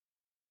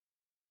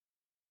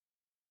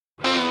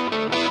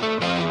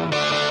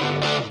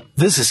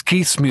This is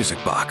Keith's Music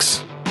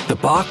Box, the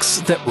box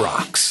that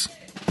rocks.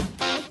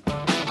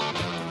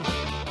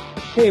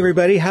 Hey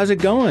everybody, how's it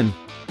going?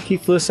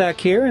 Keith Lissack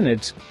here, and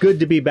it's good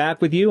to be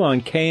back with you on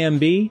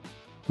KMB.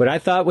 What I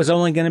thought was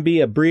only going to be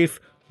a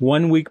brief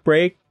 1-week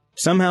break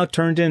somehow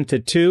turned into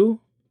 2,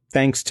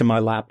 thanks to my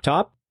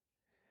laptop.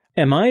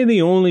 Am I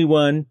the only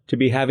one to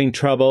be having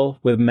trouble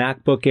with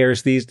MacBook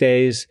Airs these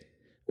days?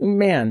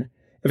 Man,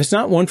 if it's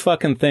not one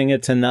fucking thing,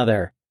 it's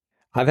another.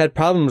 I've had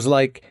problems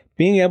like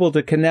being able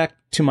to connect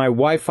to my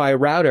Wi-Fi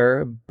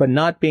router, but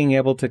not being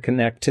able to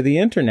connect to the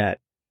internet.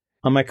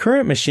 On my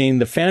current machine,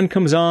 the fan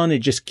comes on, it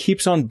just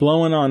keeps on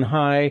blowing on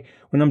high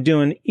when I'm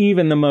doing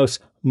even the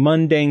most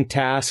mundane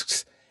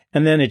tasks,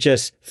 and then it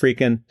just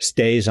freaking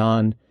stays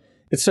on.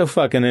 It's so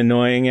fucking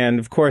annoying, and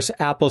of course,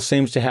 Apple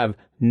seems to have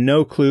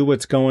no clue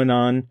what's going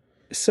on.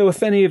 So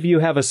if any of you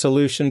have a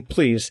solution,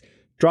 please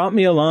drop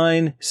me a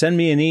line, send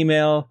me an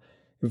email.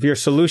 If your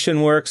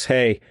solution works,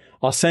 hey,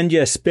 I'll send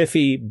you a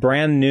spiffy,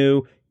 brand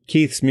new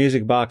Keith's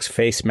Music Box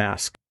face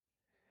mask.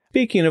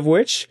 Speaking of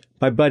which,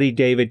 my buddy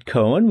David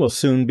Cohen will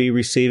soon be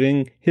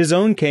receiving his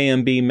own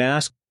KMB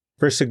mask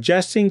for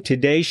suggesting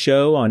today's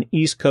show on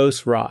East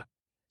Coast rock.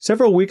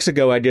 Several weeks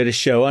ago, I did a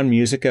show on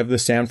music of the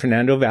San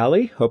Fernando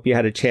Valley. Hope you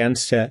had a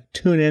chance to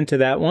tune into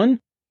that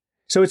one.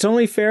 So it's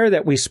only fair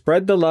that we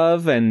spread the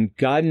love, and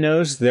God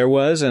knows there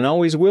was and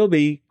always will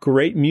be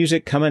great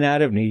music coming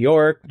out of New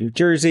York, New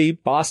Jersey,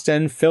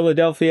 Boston,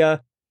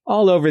 Philadelphia,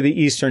 all over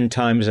the Eastern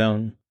time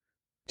zone.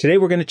 Today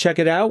we're going to check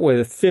it out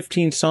with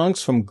 15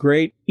 songs from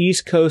great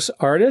East Coast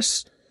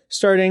artists,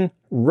 starting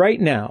right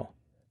now,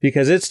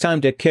 because it's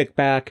time to kick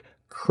back,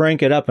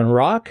 crank it up, and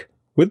rock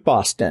with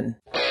Boston.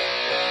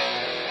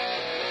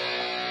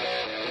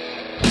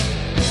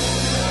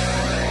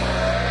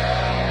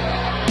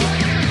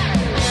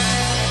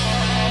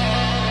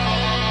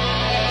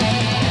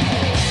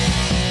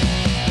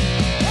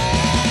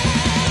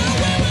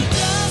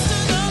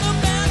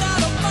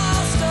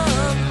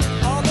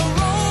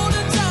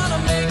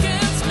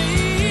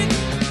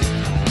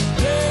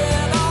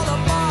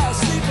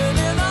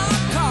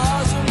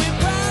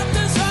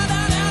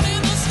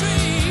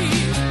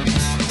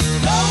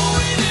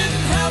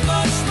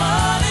 Much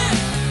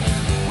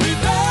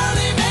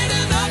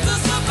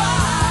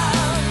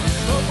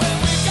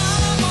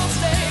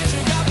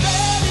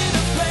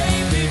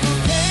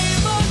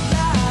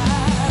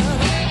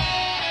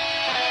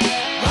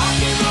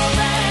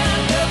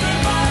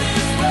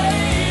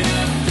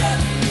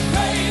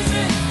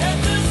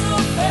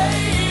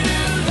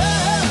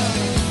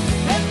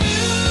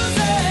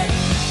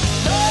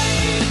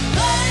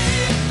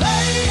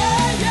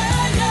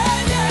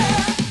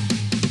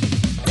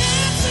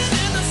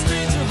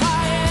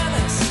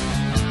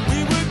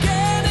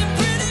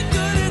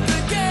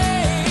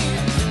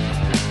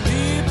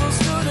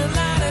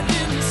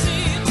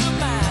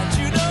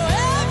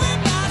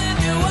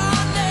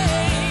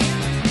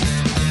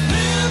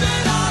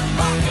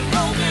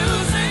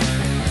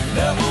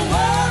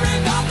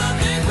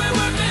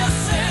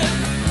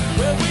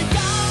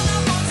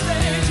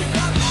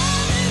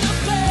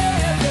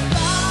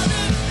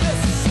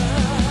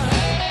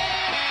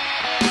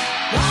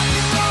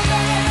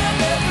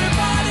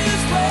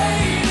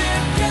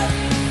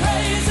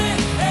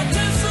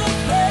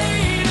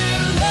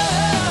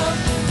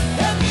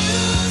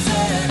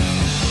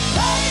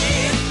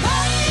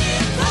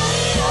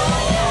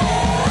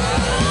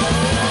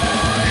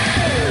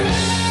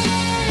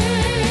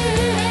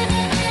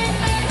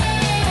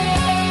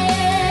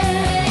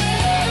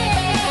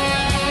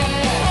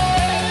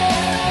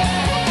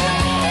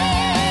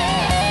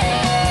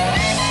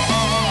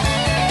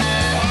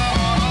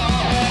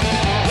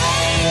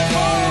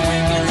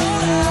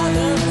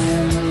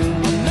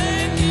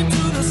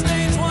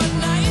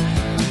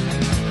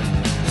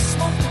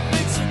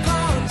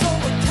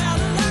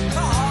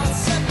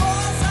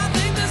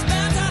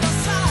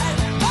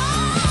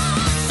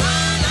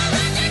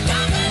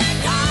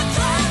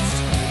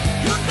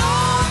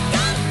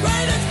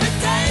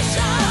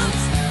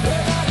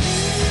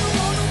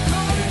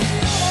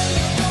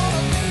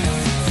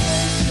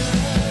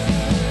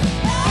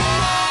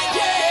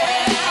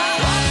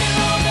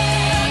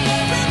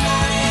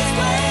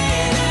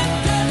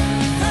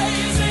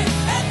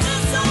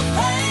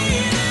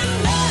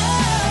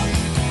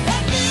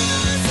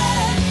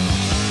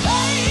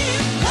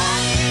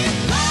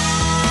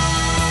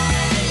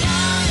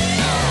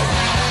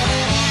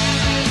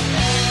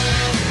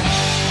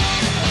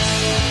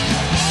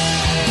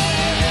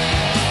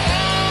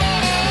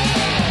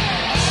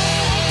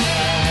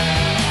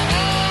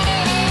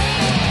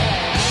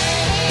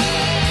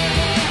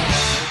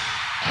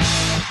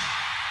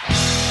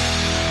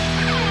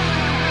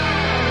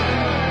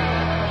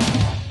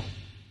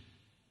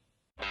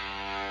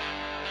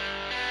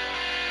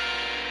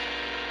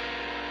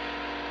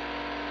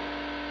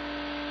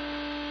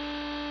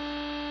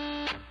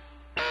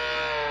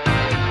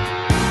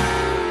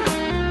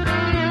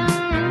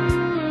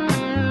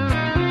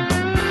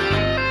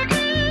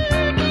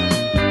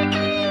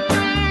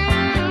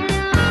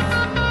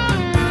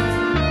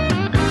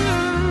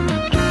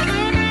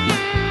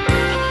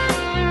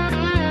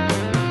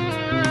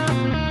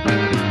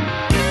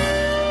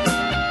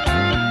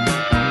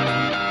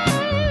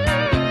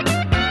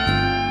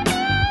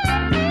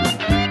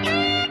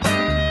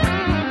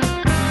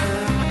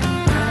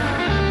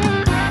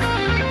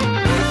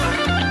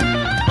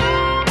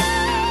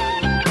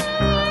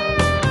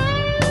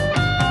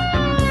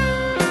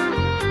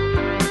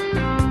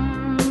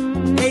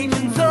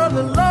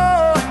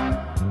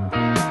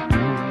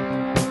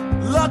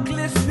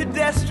luckless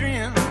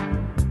pedestrian,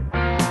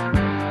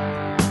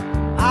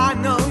 I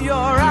know you're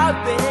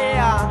out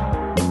there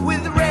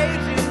with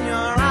rage in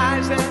your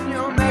eyes and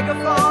your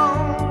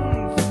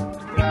megaphones,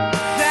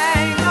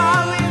 saying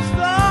all is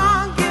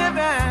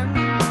forgiven,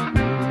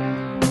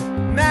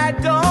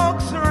 mad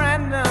dog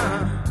surrender.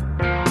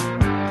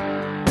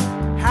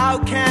 How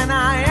can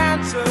I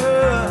answer?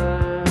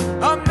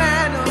 A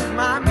man of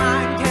my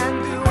mind can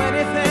do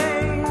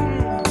anything.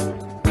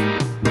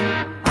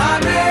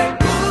 I'm a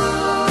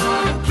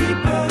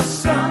bookkeeper's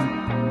son.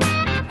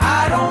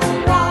 I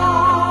don't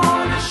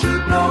want to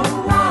shoot no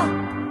one.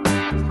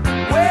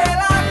 Well,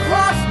 I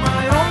crossed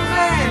my own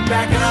land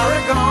back in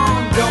Oregon.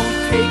 Don't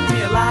take me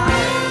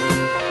alive.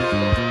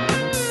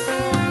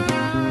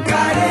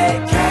 Got a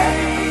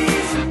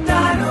case of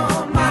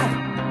dynamite.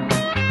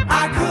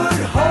 I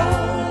could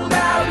hold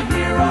out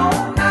here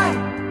all night.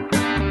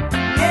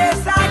 Yes,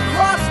 I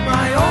crossed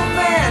my own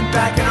land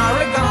back in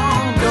Oregon.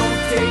 Don't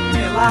take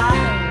me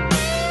alive.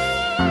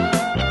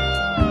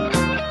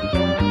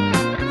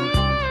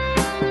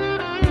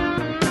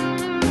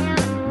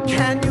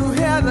 Can you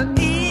hear the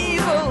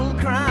evil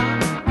cry,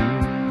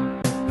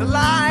 the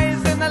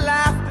lies and the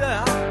laughter?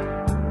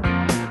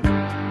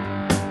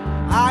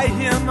 I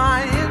hear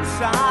my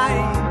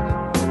inside,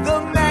 the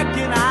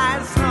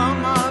mechanized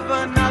hum of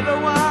another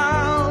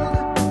world,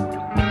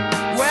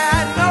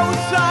 where no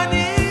sun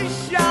is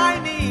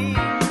shining,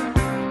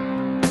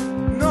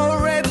 no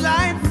red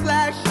light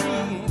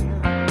flashing.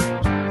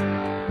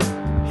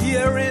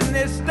 Here in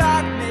this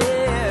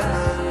darkness,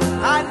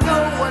 I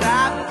know what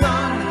I've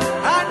done.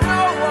 I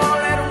know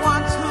all at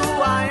once who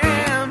I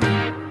am.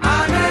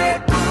 I'm a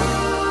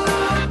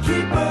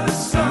bookkeeper's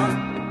son.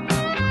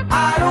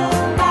 I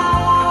don't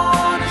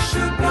want to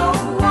shoot no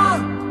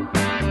one.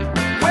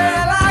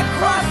 Well, I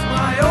crossed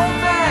my own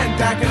land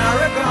back in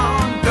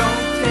Oregon.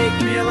 Don't take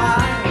me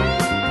alive.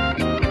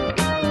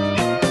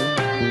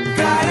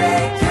 Got a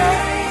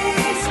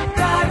case of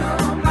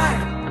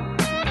dynamite.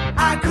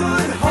 I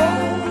could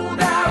hold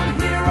out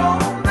here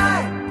all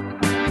night.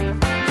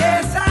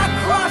 Yes, I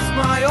crossed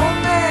my own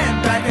land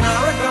back in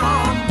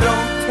Oregon.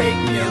 Don't take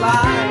me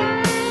alive.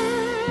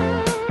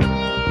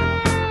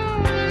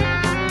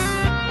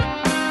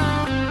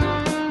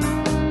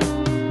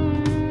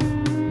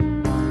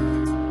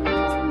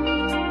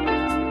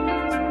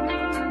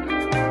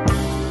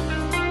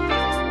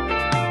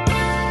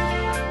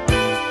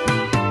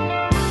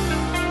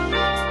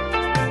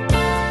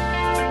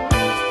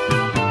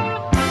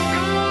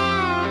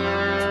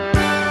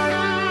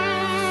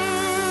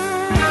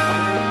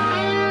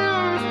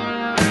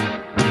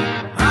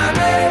 I'm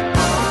a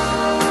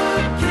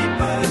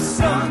bookkeeper's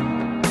son.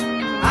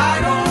 I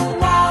don't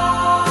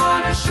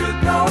want to shoot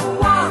no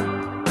one.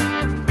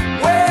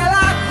 Well,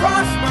 I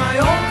crossed my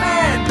own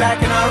land back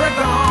in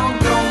Oregon.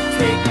 Don't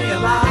take me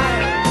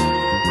alive.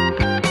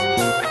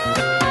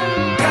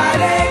 Got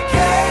a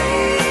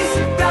case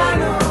of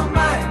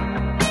dynamite.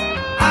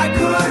 I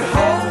could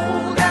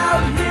hold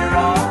out here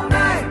all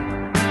night.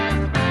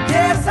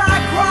 Yes, I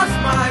crossed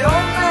my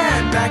own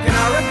land back in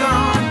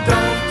Oregon.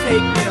 Don't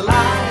take me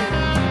alive.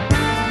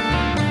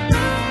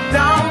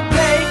 Don't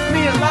take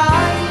me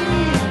alive.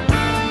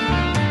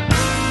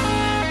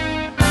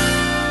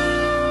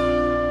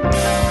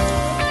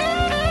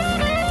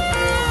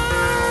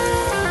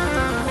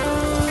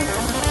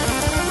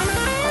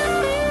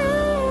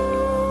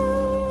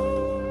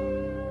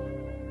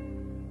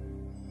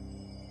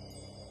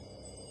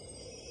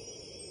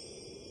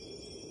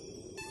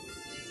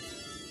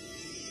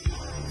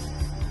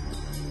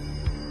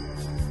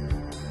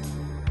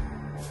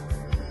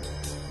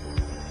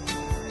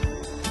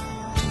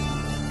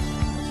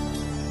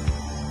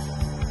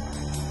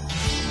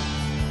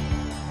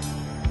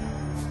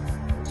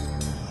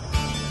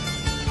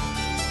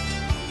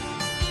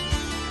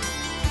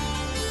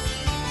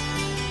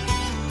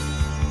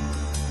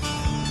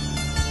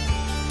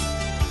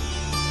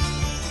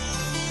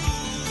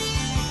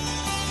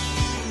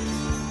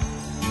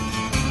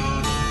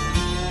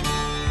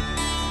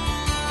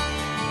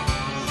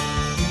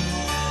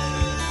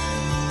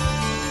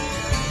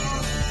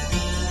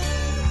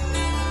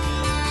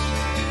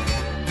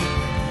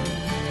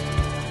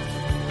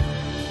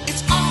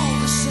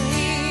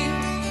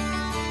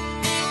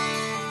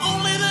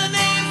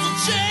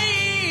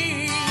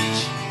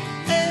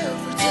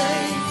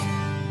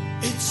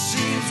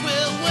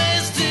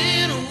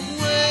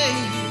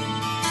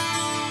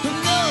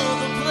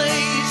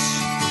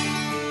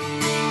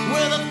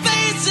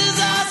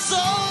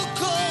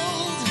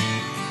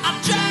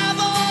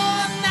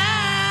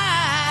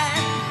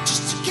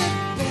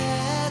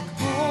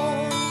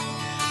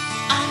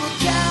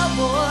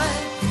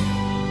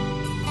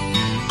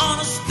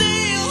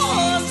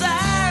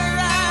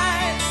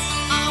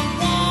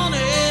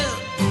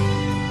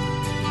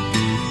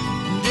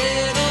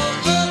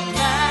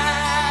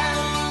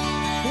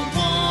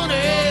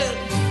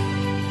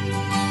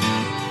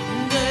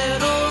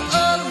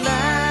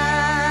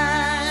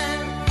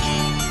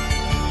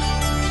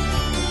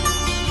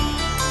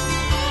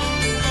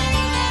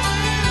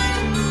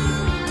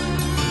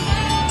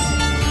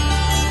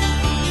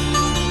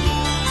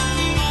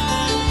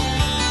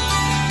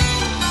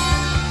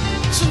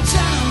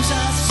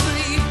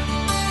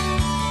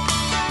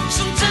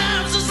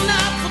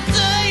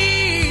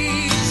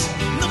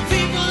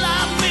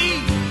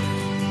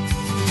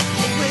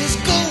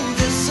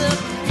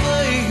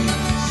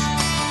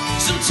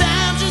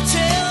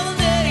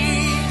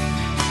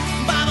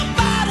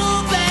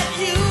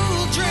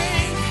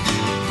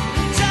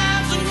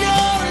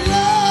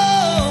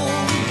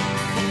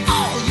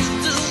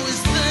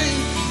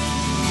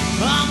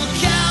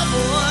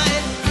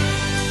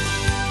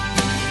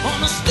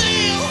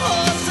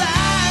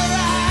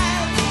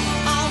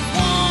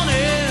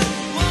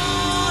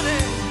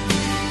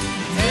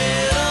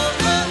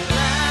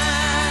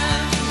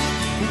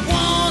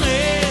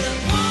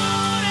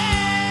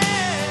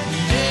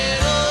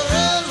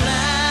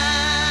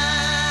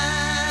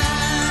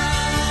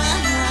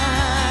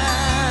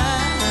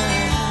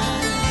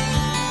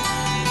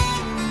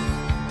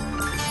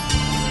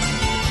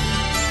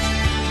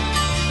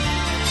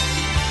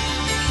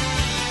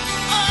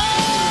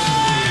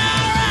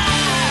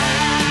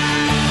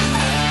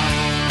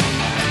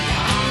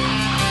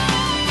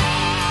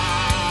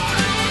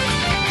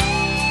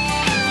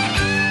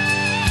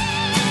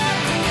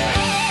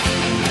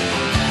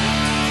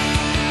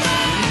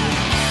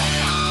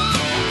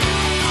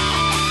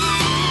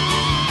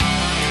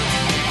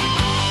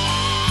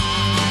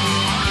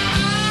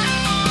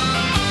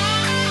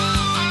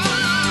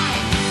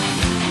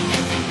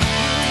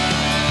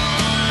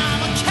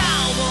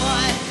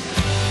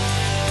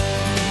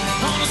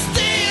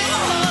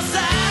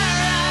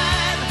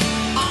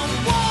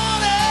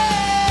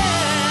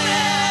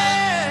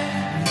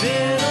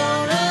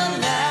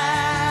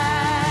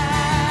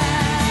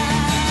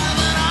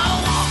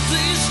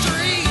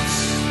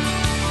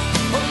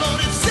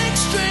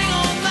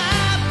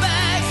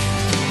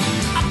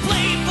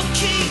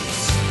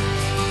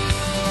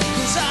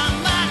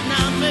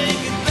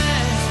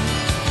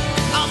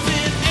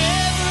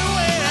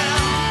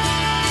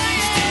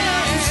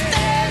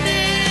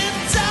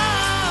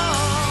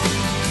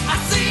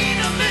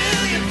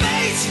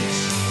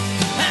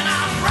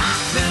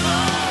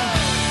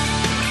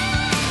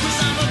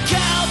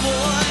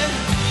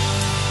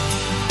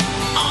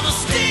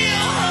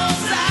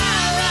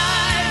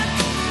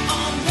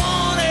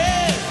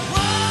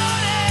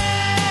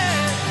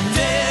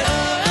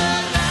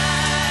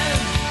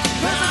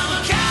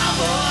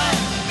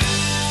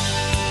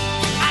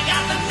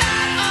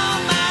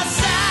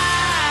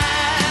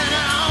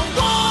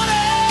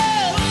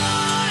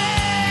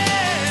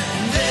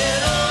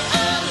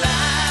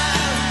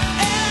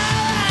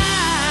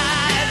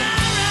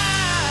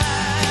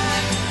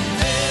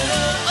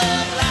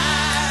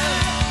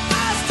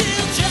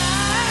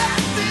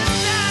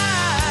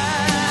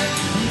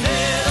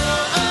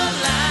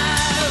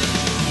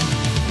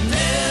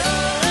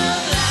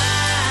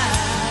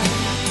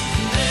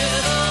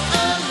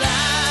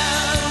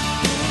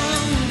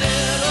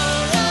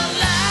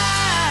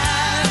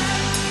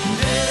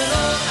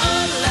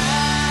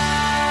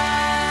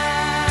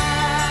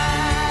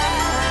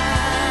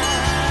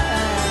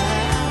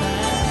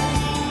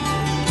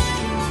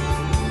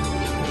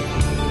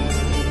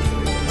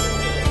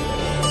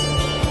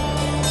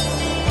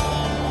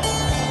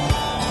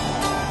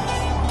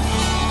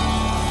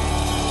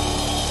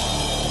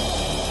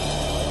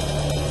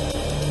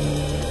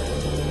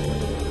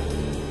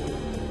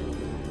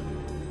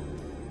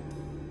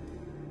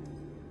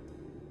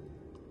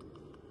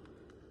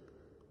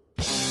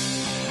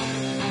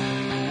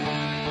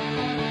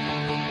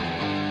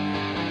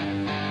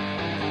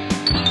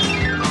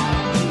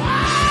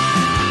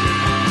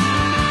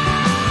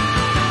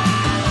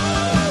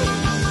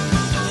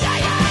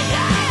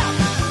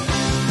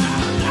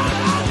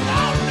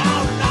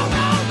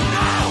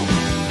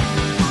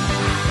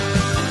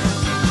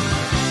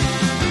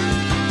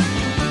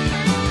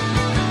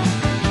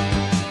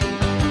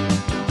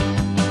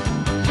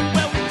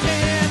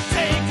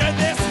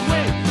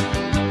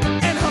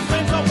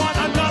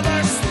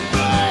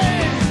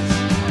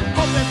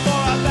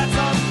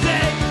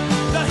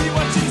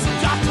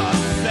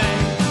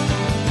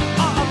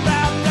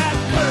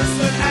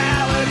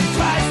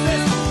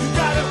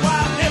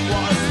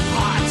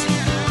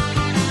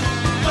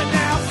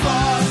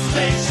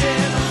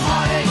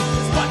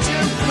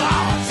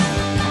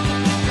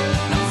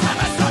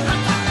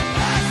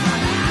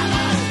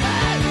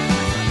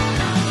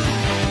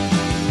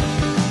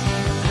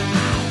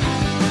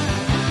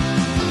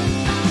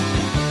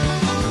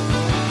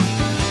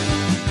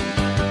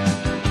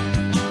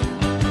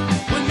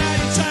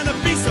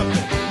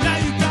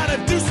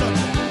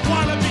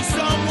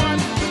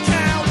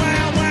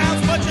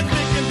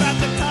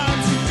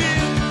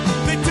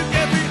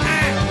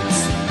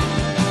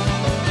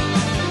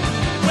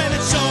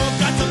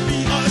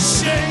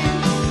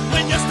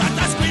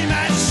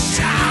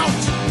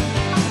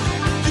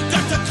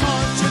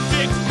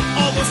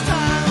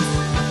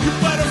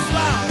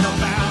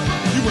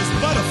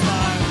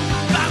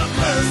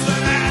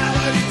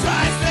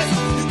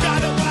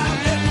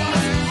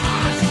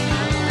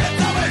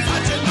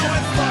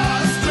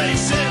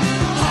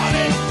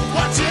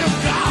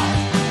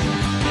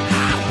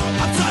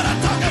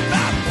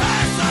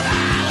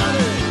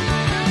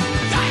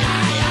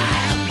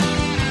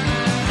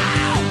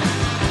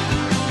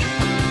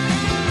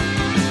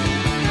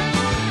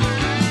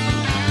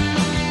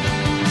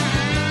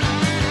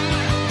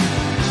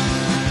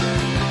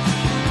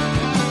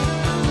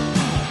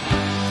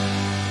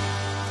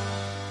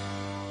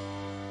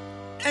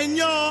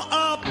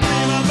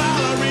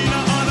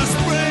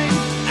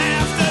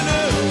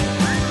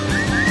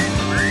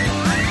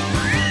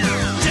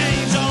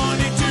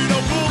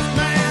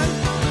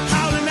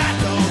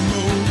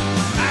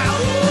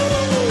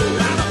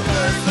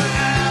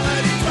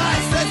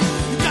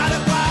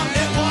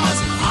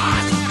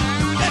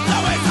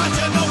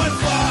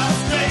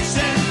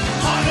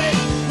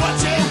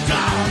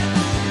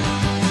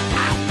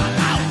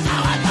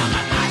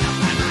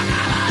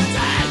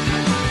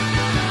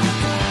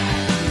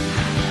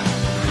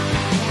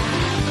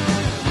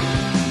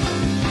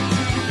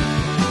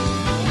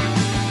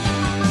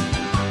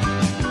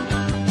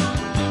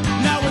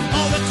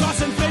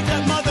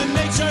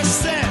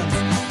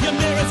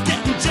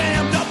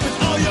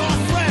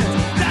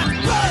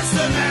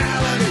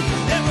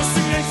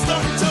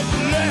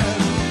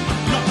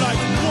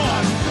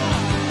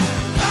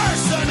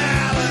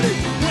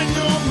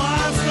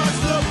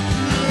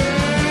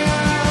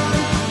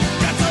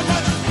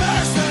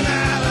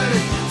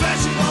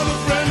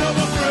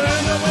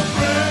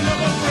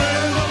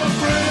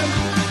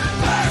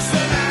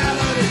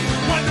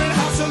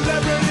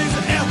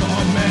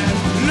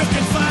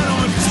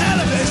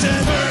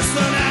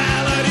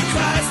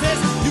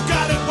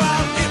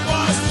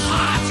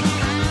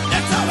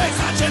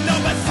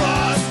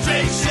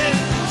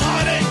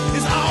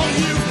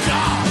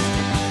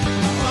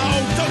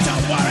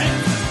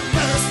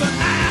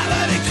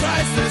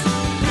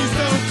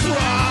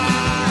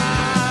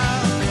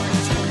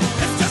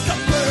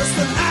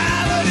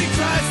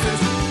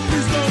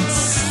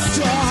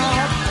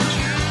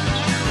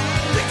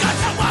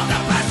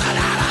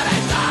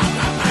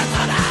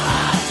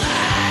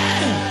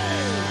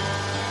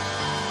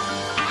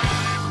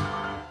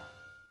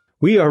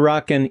 We are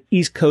rocking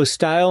East Coast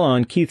style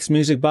on Keith's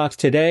Music Box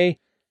today.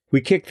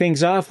 We kick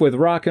things off with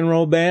Rock and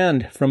Roll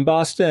Band from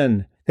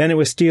Boston. Then it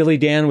was Steely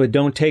Dan with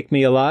Don't Take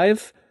Me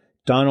Alive,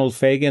 Donald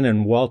Fagen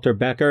and Walter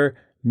Becker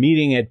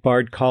meeting at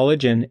Bard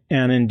College in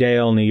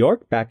Annandale, New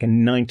York back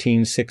in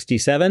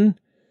 1967.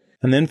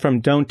 And then from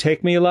Don't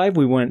Take Me Alive,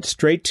 we went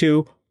straight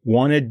to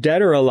Wanted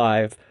Dead or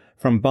Alive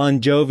from Bon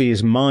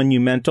Jovi's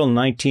monumental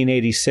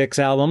 1986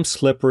 album,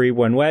 Slippery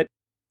When Wet.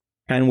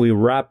 And we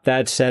wrapped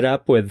that set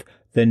up with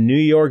the New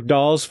York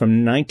Dolls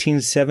from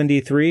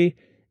 1973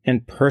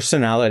 and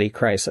Personality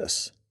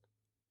Crisis.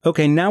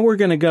 Okay, now we're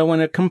going to go in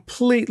a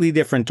completely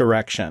different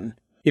direction.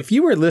 If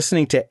you were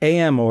listening to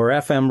AM or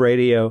FM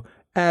radio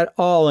at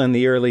all in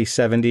the early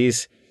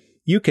 70s,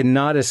 you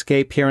cannot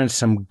escape hearing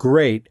some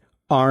great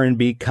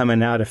R&B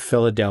coming out of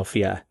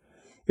Philadelphia.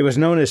 It was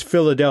known as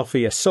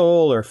Philadelphia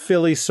Soul or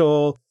Philly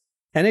Soul,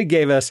 and it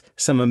gave us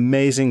some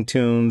amazing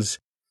tunes.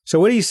 So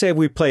what do you say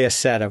we play a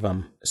set of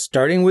them,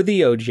 starting with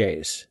the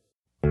OJs?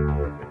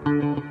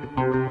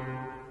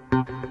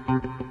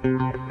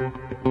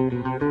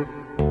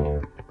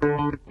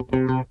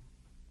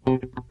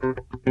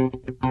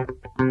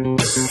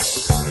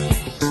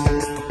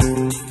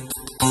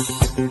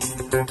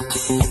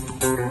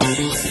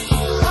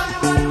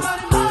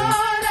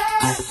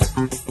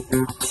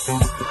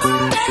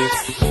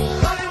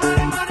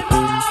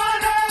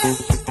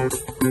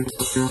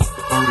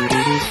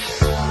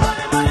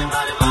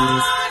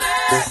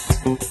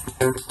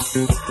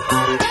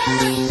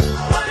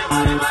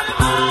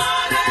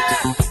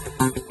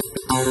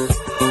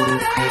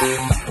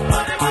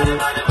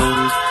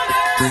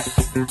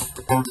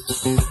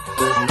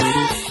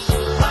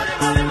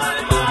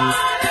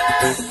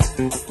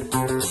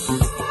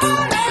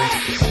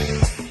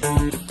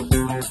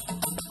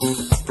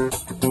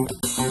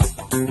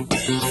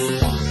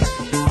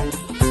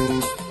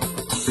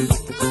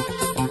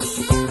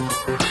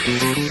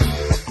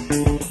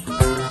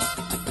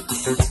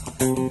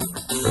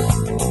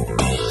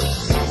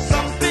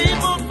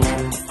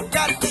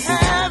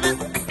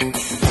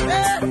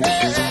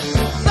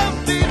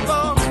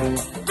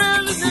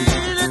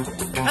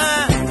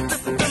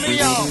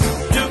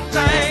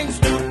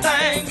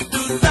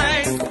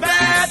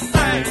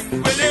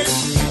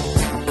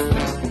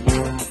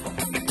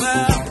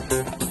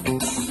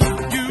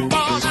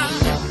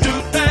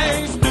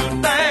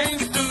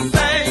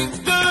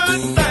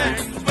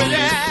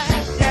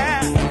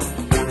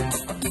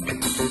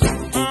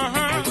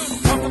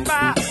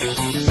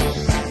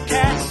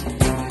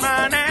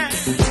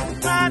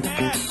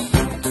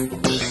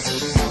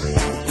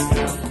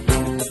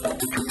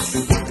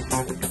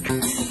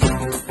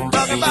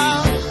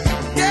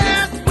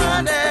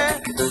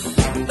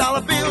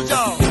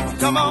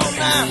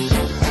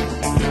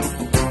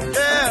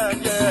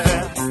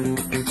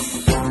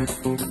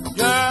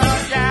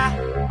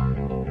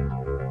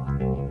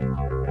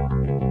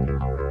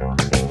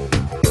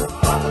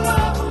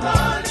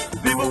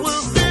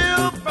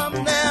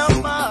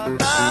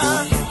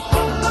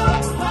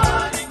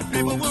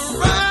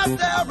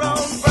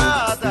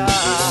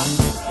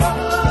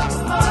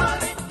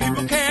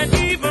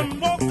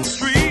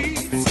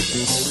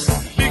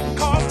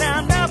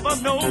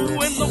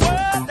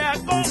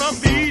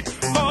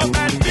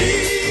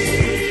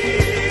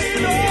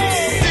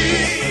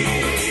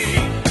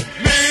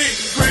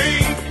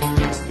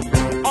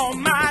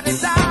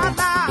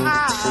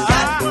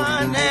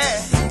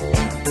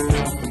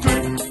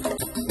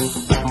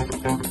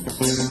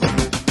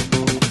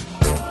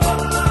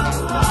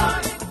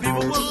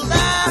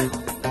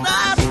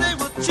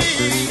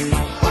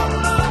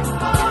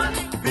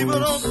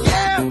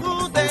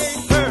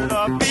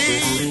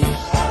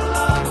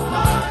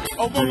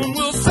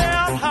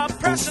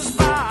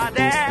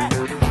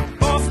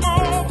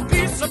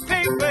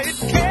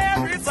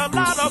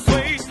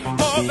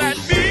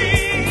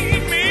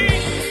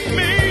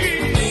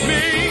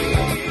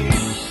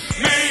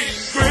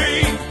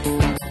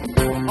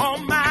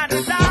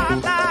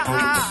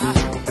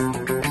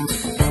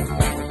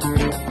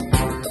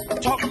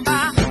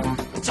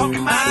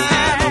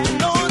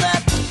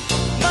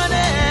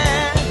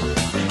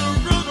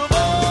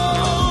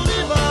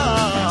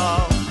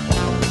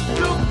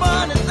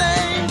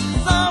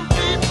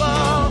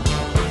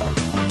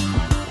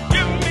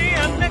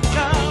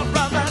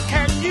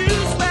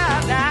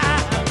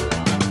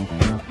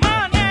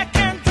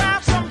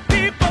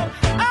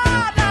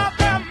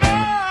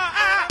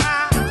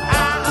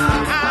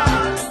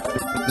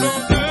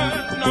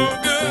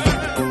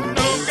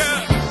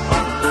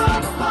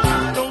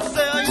 Don't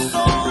sell your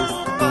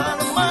soul for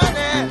the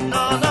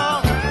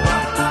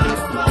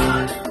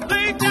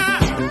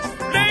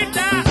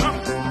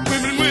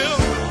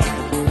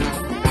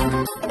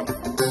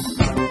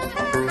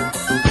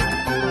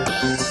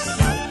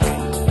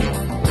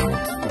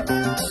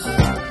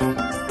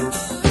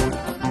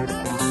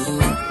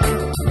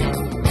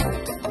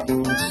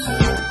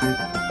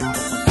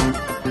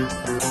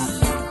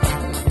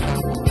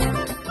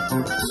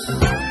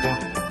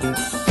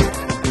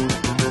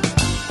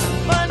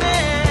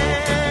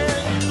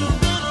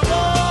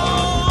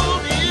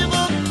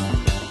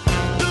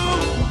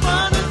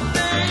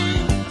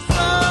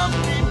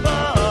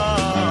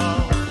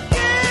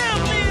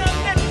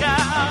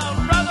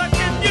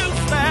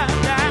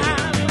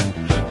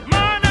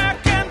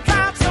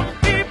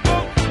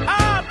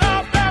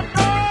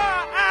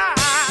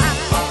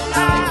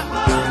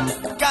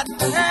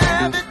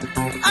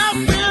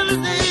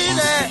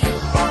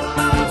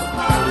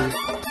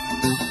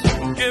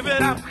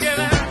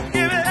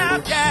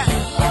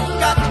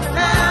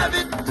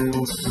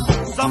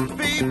Some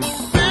people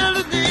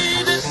really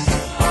need it.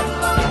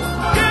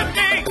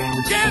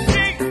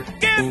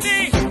 Give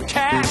me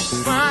cash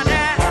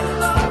money.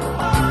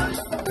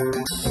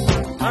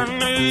 I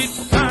need.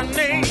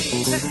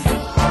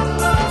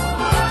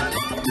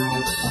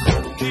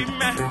 Keep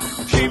me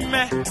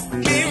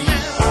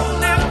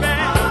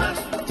living.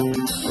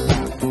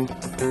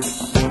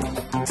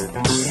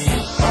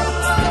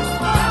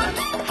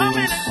 How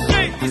many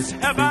days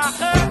have I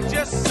heard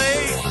you say?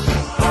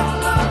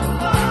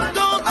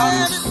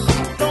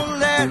 Don't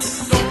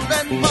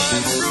let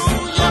money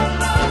rule you.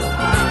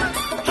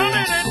 How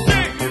many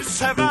days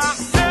have I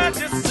heard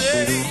you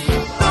say?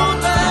 Don't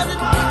let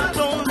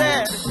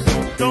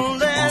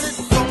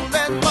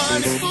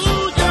money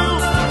fool you.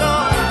 No.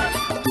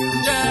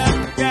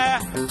 Yeah.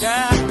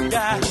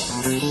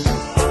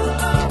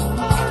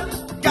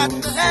 Got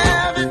to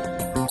have it.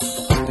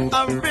 I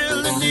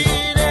really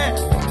need it.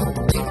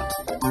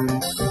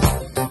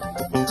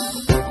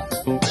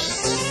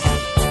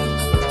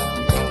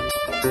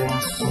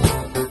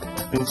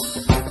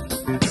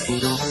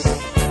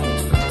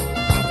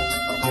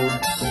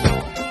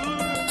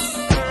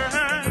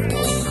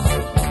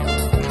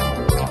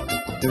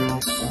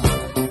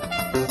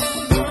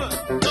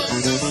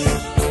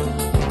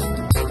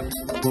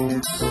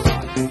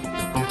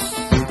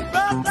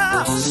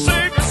 Brother,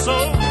 save your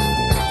soul.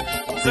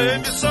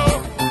 Save your soul.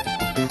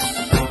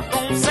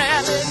 Don't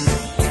sell it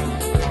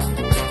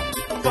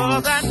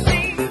for that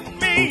mean.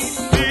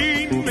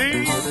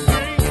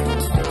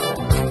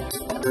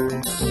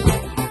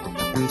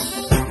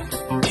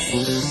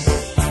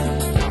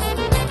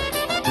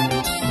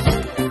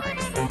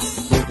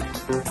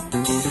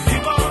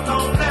 People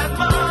don't let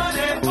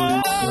money go.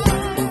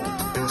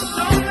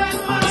 Don't let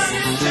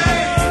money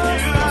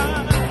change you.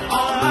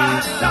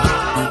 Almighty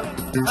God,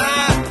 I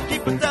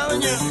keep on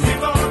telling you.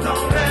 People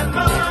don't let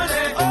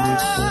money go.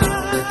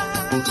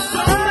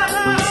 Don't let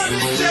money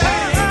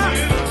change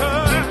you.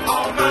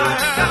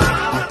 Almighty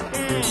God,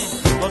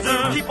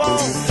 keep on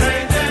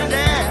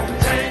changing,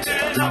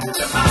 changing up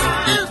your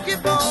mind. Just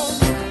keep on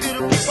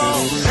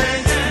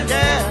changing,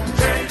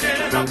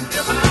 changing up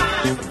your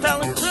mind.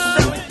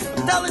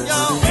 Telling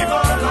y'all,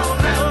 people don't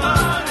let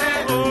money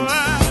go.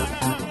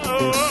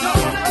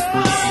 Don't let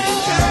money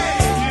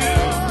change you.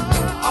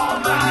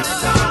 Almighty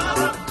God,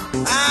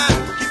 I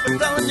keep on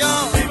telling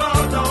y'all, people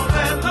don't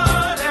let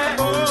money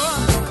go.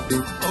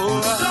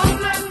 Don't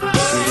let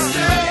money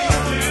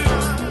change you.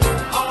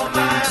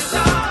 Almighty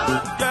God,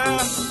 yeah,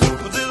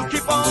 'cause it'll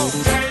keep on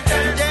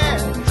changing,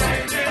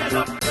 changing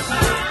up your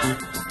mind.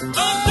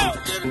 It'll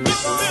keep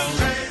on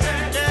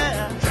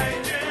changing,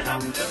 changing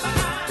up your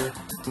mind.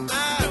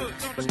 I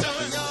keep on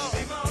telling y'all,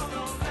 people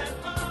don't let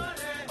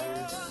money go.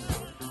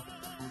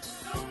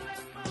 Don't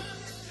let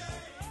money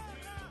change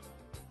you.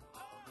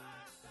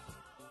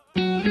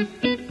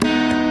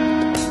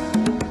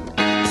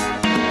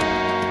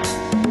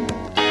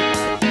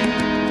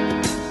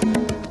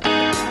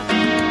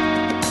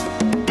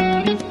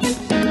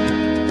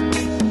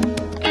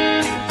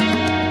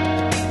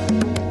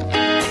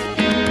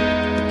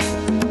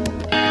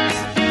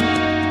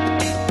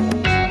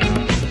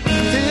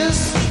 This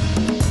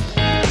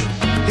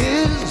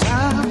is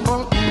our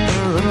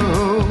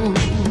road,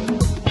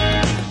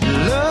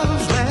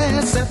 love's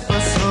last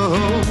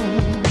episode.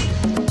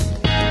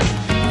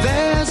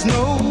 There's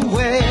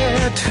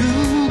nowhere to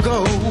go.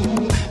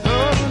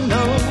 Oh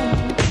no,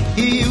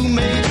 you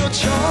made your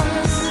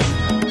choice.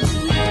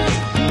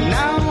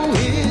 Now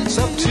it's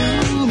up to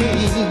me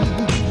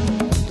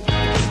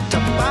to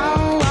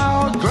bow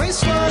out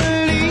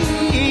gracefully.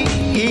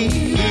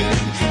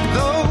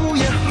 Though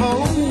you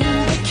hold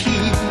the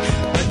key,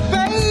 but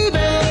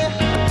baby,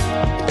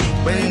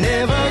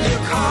 whenever you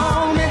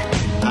call me,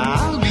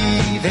 I'll be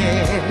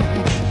there.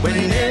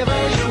 Whenever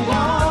you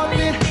want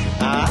me,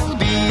 I'll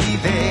be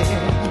there.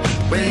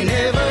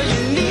 Whenever you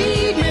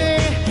need me,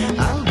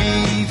 I'll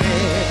be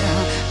there.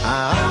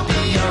 I'll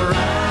be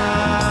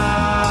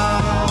around.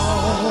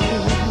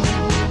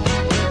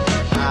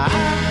 I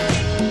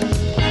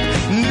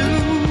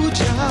knew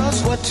just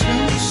what to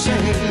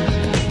say.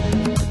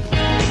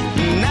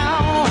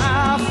 Now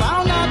I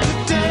found out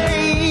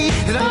today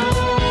that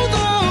all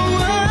the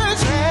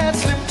words had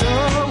slipped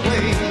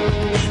away.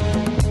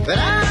 But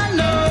I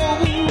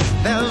know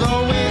there's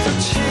always a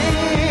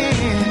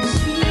chance,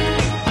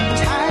 a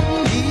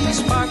tiny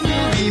spark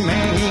will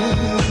remain,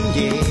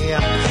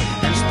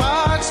 yeah. And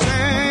sparks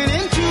turn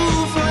into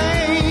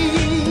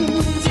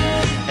flames,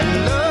 and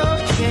love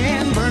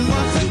can burn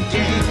once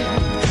again.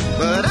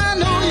 But I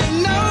know you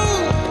know,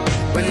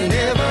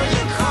 whenever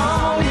you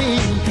call me,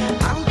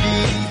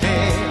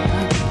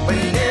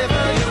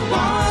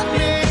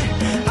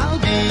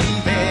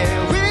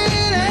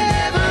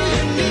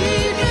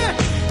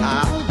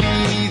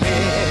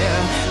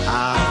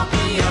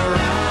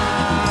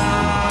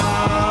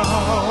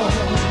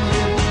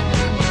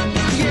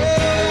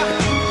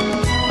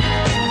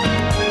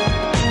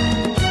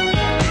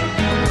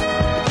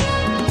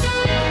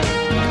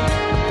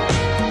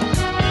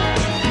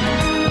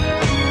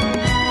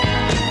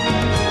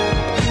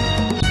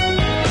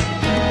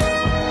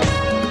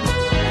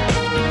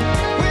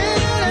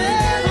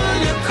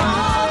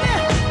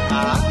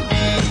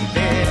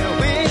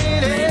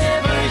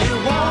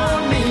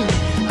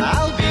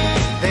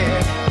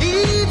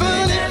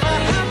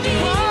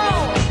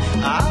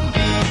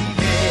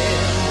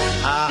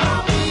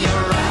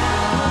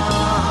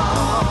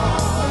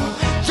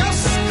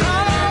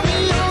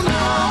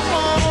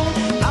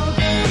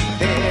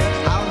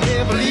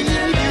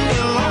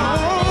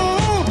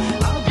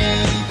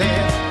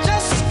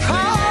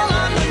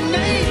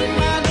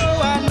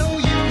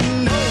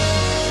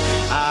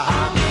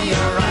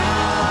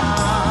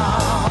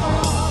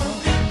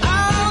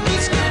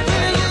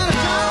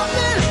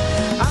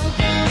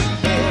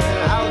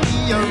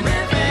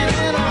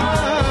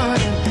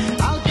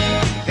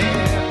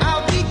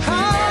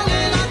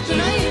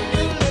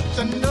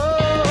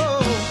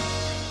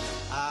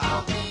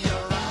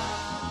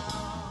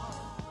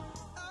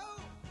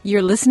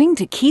 You're listening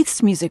to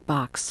Keith's Music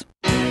Box.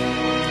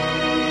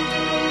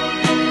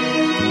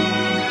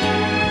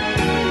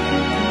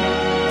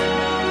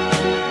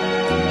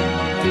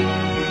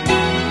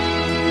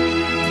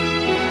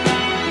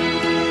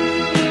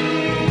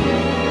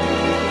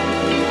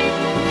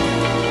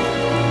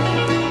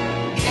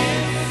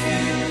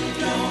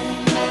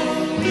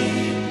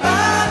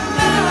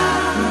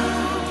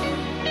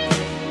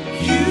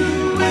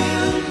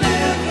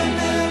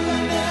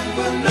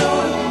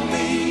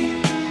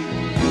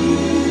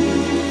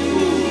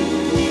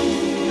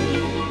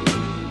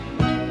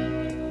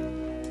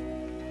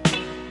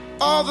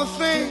 All the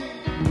things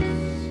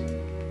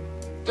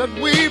that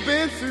we've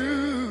been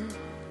through,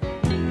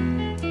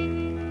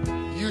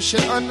 you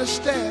should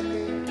understand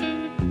me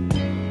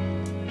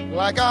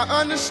like I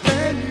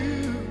understand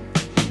you.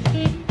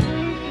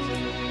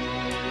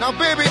 Now,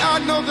 baby, I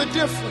know the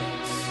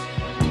difference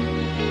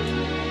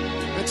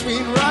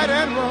between right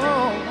and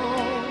wrong.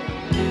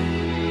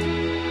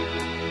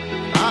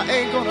 I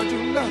ain't gonna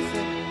do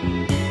nothing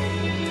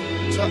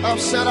to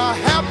upset our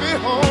happy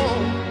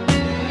home.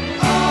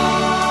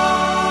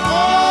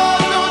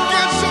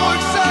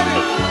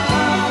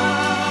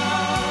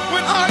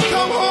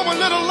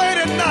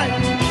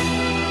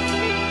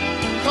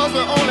 Cause we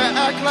only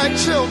act like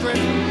children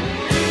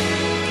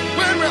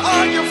when we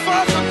argue,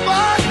 fuss, and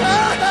fight.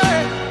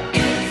 Hey,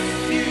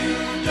 if you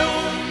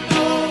don't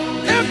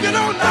know me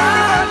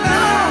right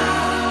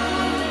now,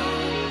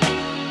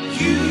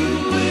 you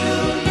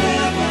will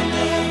never,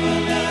 never,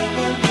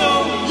 never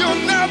know.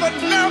 You'll never,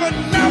 never,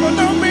 never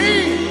know me.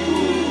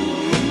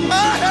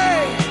 Oh,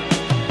 hey,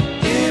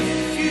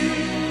 if you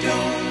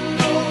don't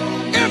know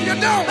me,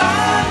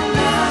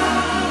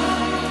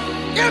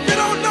 if you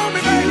don't know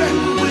me, baby, you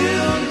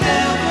will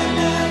never,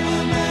 never,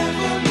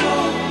 never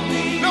know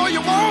me. No,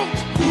 you won't.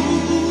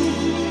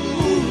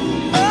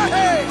 Oh,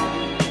 hey,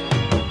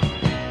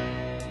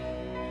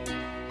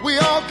 we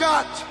all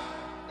got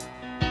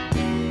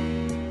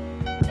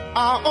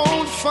our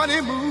own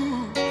funny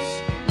moves.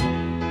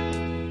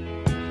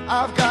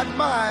 I've got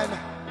mine.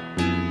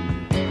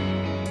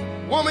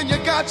 Woman, you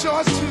got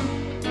yours too.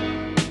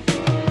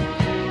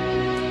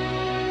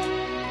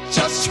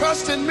 Just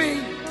trust in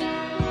me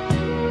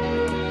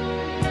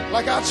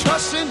like I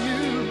trust in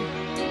you.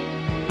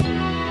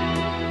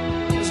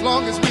 As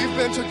long as we've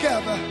been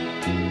together,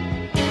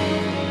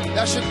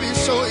 that should be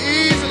so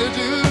easy to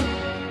do.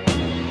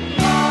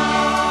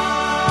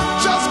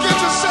 Just get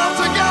yourself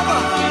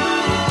together,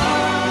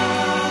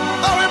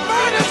 or we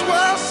might as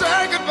well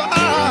say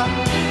goodbye.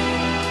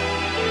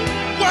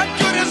 What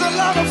good is a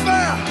love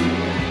affair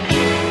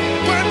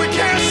when we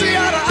can't see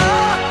eye to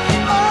eye?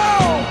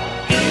 Oh,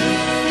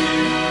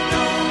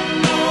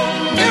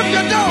 if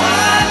you don't,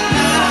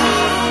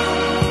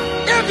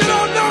 if you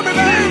don't know me,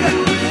 baby,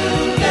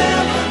 you'll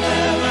never,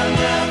 never,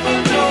 never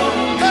know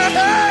me. Hey,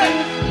 hey,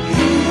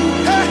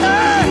 hey,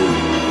 hey,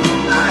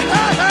 hey,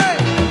 hey, hey.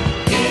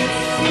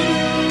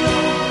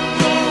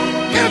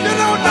 If you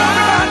don't know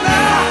me right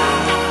now,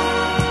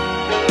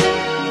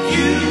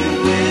 you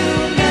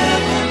will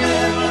never,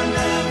 never,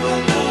 never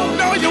know.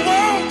 No, you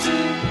won't.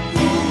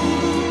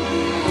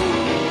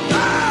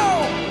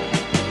 No.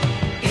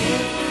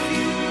 If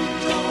you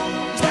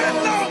don't 10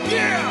 long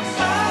years.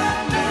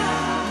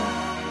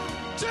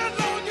 10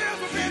 long years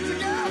we've been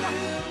together.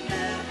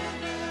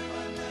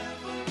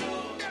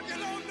 If you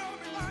don't know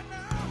me right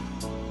now.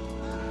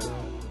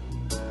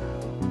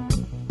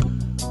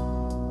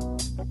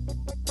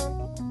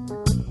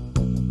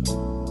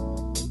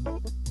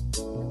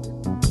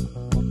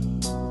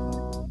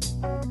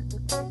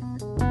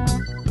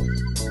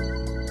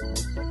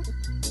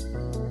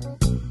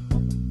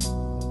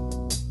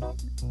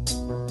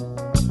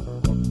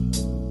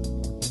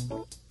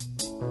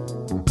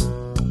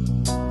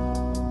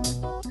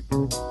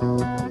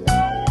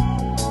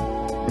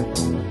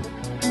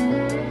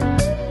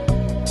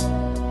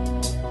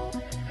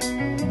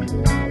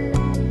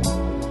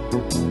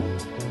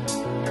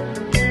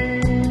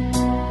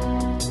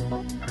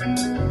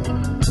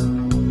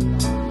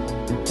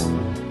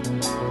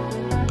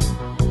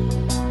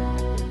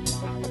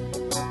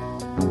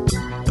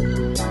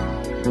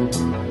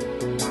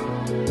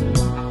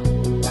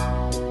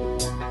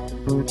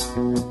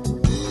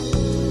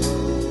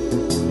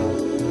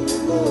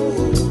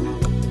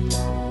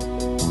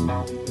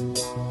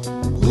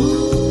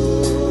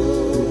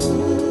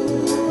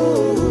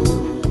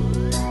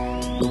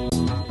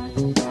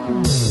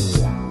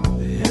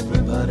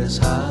 Everybody's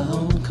high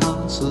on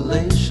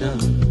consolation.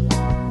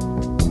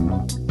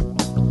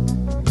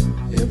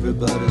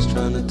 Everybody's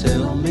trying to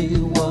tell me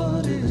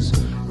what is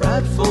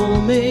right for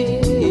me.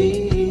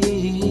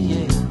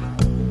 Yeah.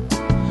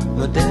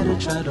 My daddy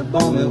tried to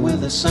bore me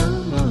with a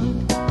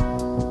sermon,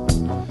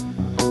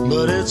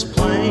 but it's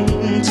plain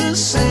to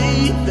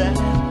see that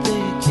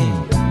they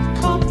can't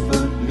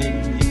comfort me.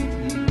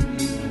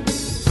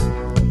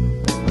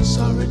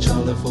 Sorry,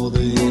 Charlie, for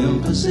the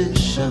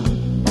imposition.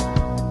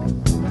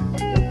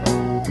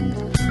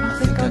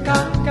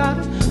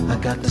 I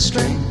got the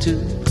strength to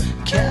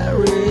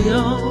carry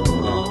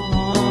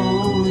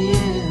on,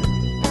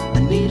 yeah. I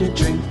need a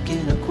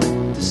drinking a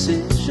quick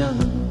decision.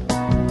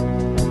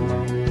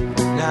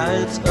 Now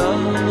it's up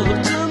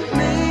to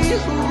me.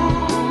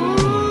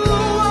 Ooh,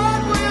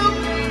 what will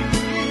be?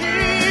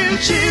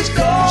 She's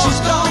gone. She's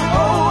gone.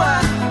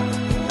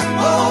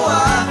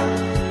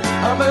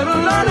 I better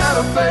learn how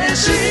to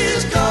face it.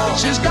 She's gone.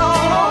 She's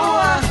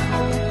gone.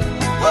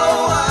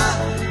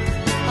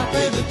 I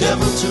pay the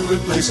devil to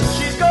replace her.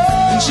 She's gone.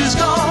 And she's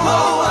gone.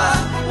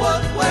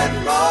 What went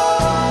wrong?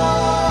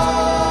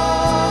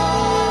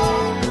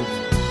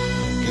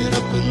 Get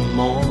up in the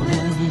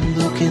morning,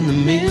 look in the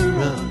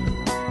mirror.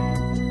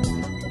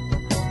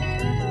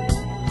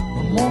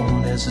 I'm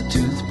worn as a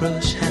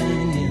toothbrush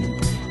hanging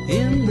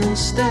in the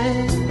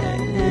stand.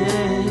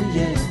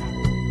 Yeah.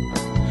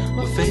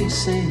 My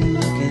face ain't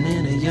looking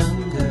any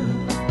younger.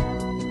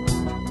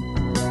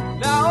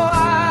 Now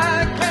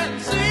I can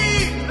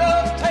see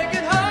love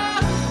taking her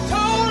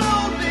toll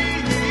on me.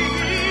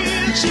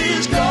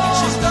 She's gone.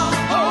 She's gone.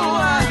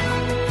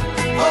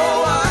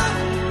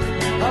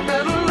 I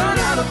better learn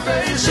how to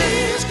face it.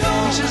 She's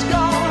gone. She's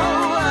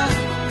gone.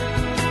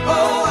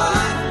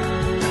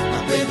 I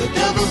pay the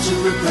devil to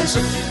replace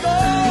her. She's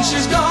gone.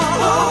 She's gone.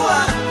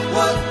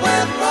 What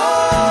went wrong?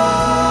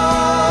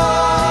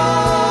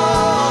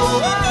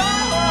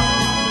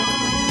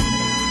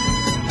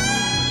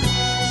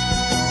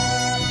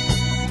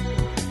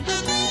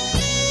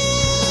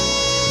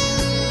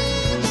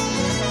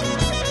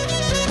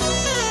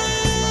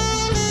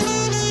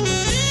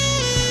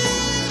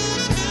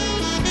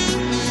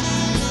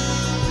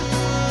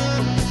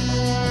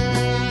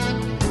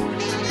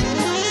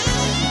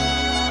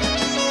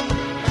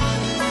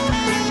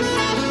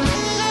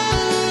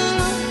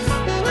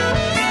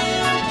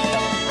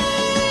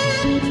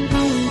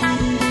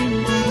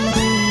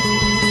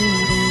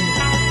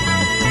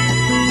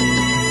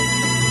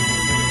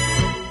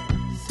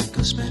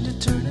 Spend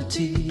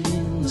eternity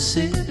in the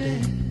city.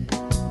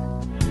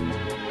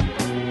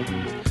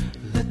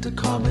 Let the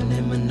carbon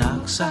and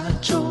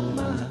monoxide choke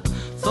my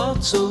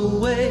thoughts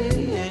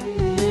away.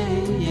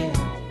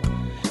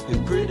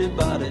 And pretty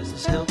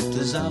bodies help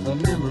dissolve the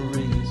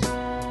memories.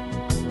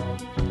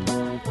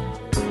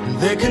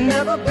 They can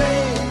never be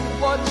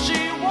what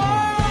she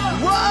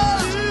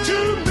was to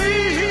me.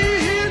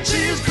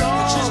 She's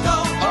gone. She's gone.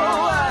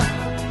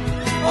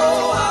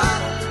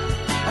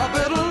 I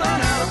better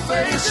learn how to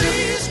face it.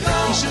 She's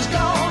gone. She's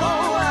gone.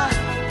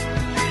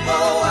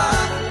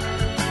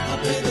 I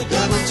pay the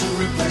devil to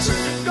replace her.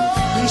 She's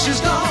gone. And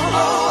she's gone.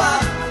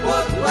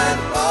 What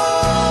went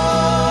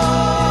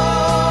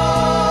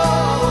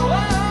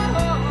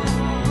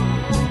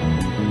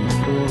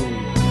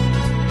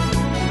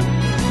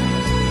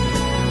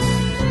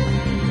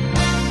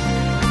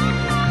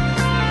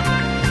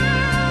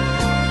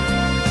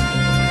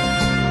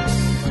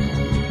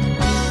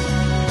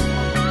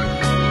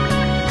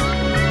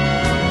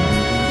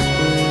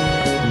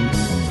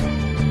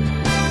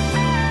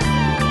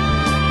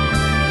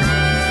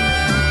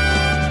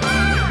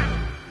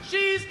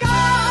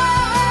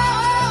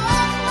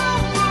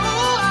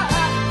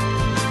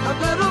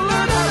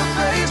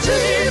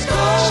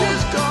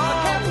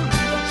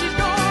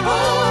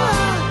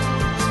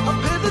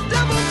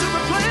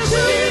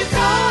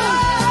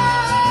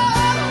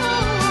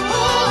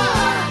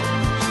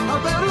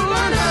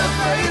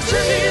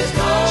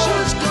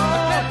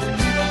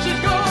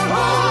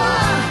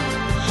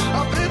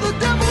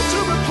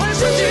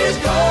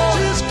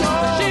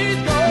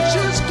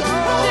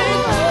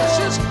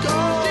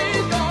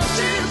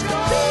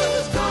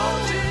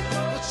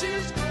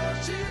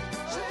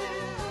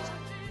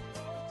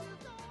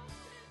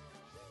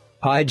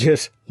I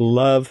just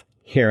love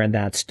hearing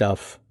that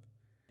stuff.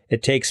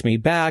 It takes me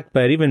back,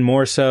 but even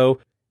more so,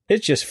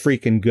 it's just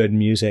freaking good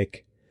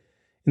music.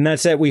 And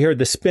that's it. We heard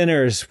the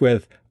Spinners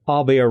with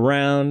I'll Be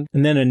Around,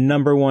 and then a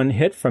 #1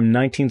 hit from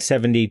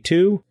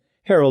 1972,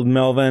 Harold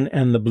Melvin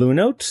and the Blue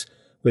Notes,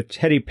 with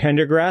Teddy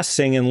Pendergrass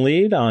singing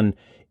lead on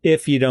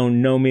If You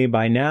Don't Know Me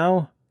By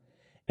Now.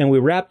 And we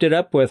wrapped it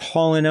up with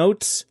Hall &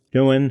 Oates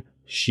doing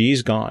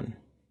She's Gone.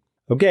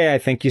 Okay, I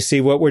think you see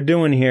what we're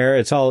doing here.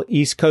 It's all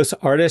East Coast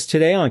artists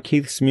today on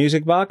Keith's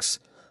Music Box.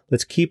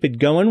 Let's keep it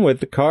going with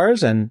the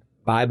Cars and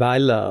Bye Bye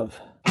Love.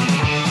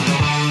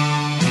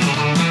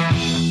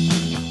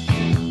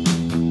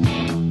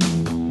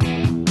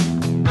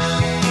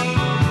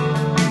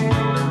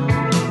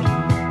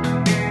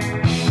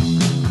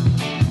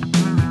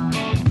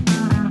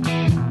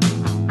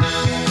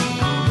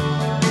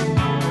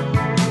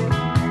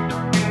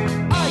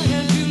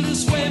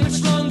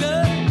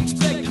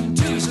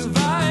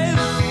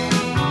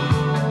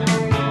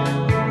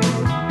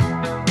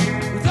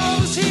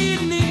 Those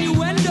hidden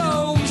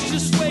innuendos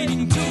just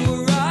waiting to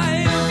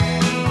arrive.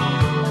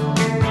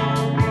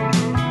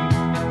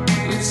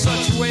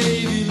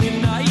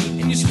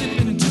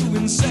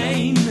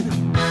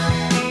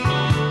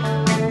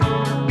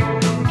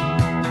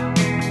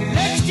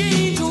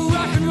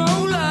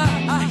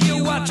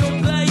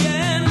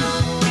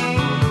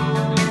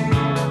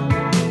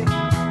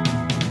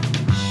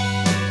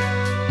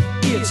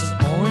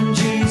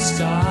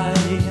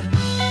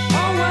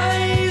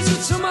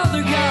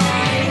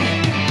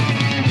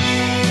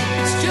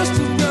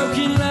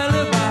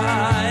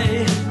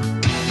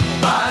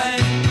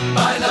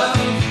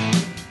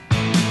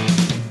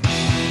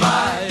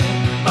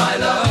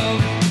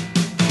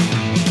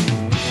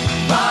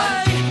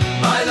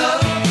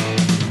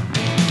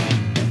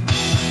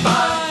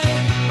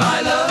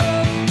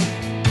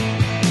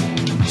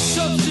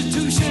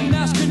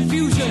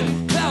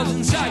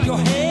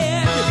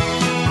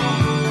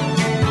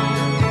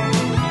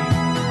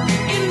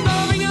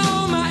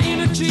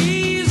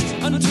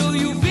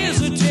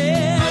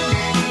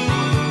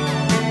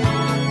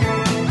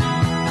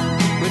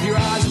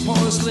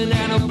 porcelain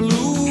and a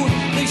blue.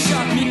 They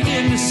shock me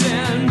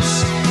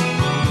innocence.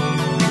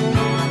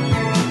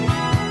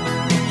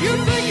 You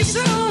think you're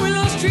so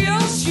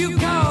illustrious, you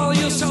call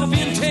yourself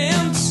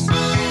intense.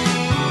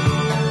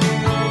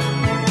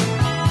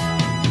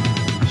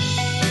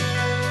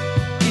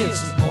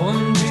 It's an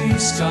orangey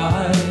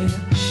sky.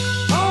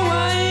 Oh,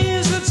 why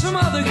is it some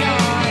other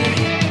guy?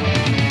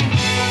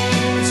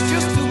 It's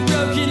just a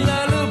broken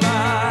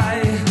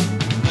lullaby.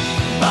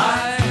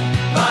 Bye,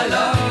 bye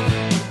love.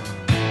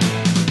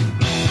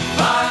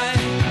 Bye,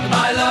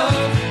 bye love.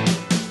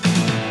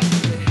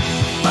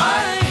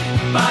 Bye,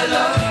 bye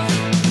love.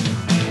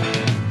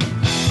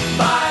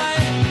 Bye,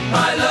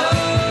 bye love.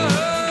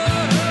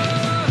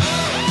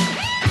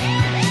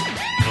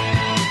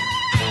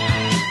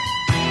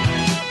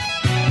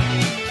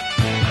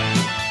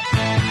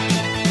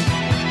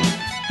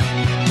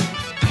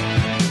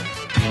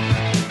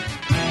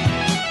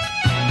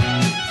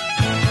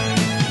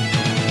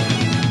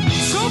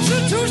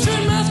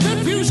 Substitution, mass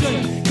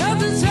confusion,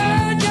 comes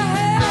inside your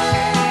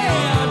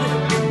head.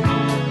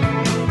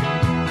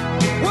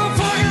 We'll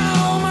fire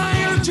all my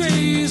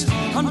energies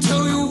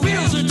until your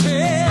wheels are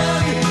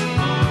dead.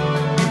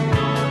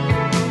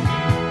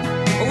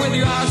 With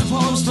your eyes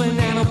porcelain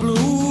and a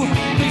blue,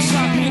 they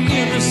shock me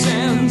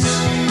innocence.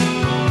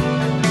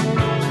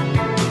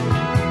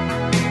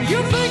 You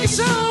think you're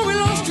so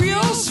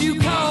illustrious, you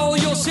call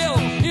yourself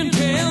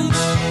intense.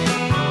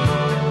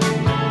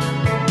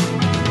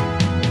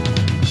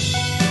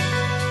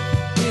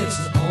 It's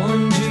an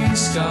orangey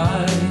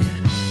sky.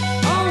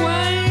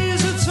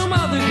 Always it's some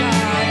other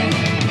guy.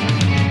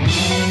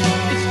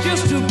 It's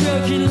just a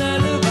broken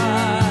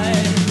lullaby.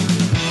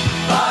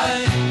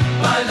 Bye,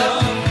 bye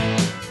love.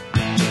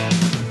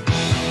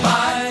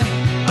 Bye,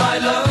 bye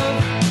love.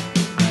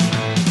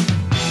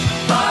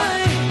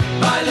 Bye,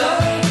 bye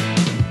love.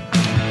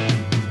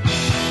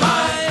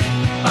 Bye,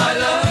 bye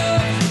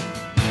love.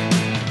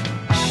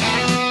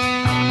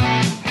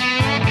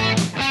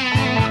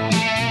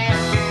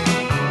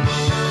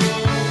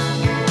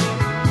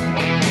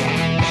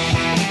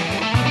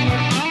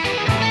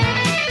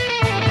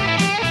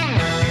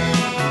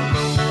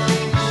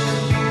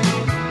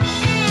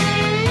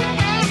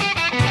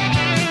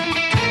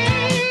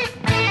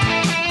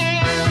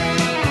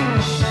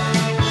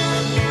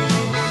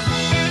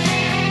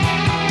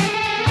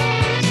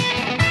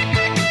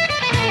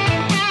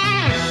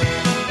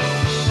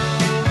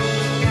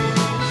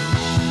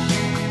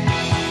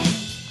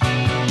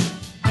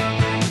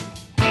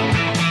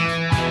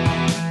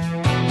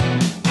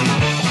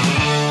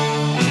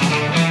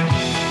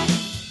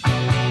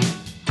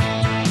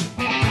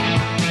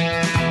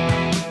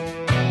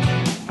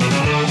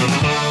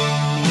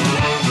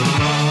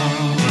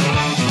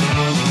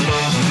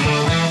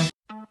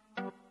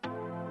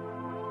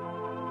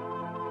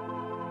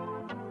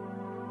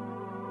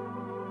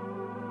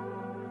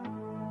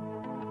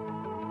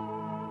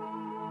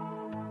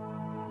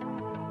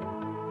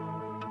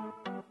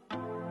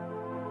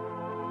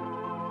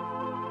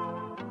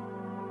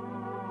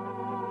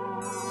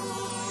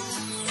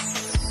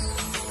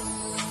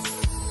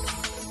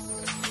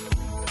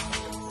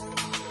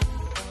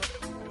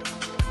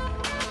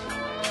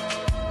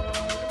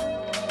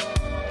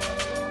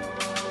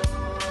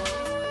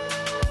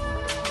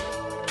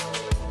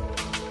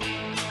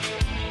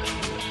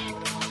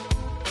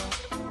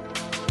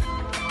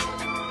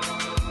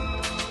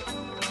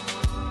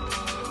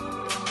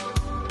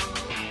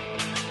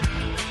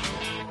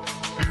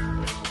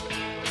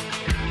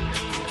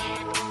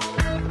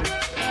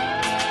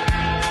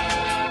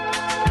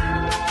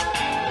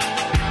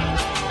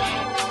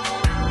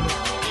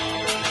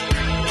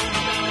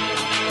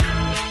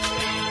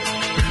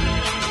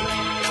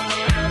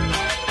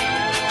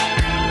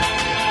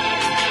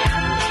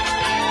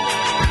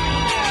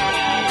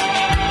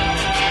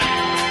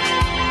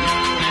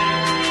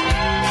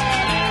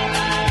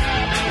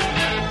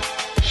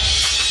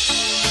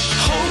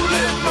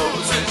 Holy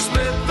Moses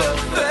met the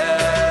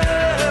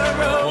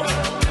Pharaoh.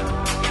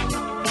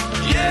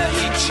 Yeah,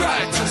 he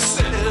tried to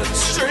set it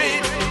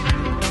straight.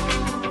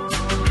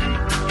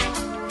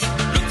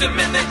 Looked him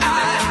in the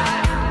eye.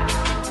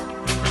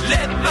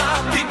 Let my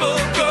people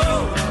go.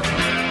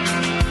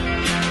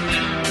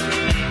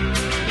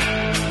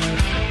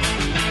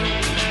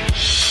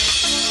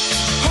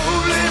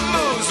 Holy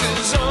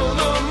Moses on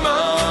the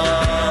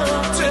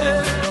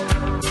mountain,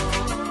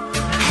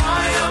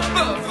 high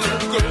above the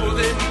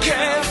golden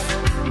calf,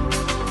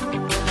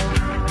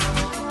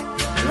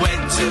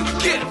 went to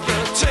get the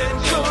 10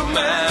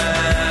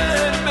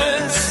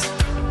 Commandments.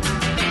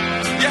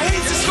 Yeah,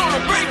 he's just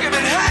gonna break them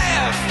in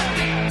half.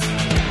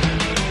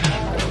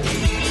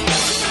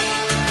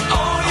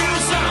 All you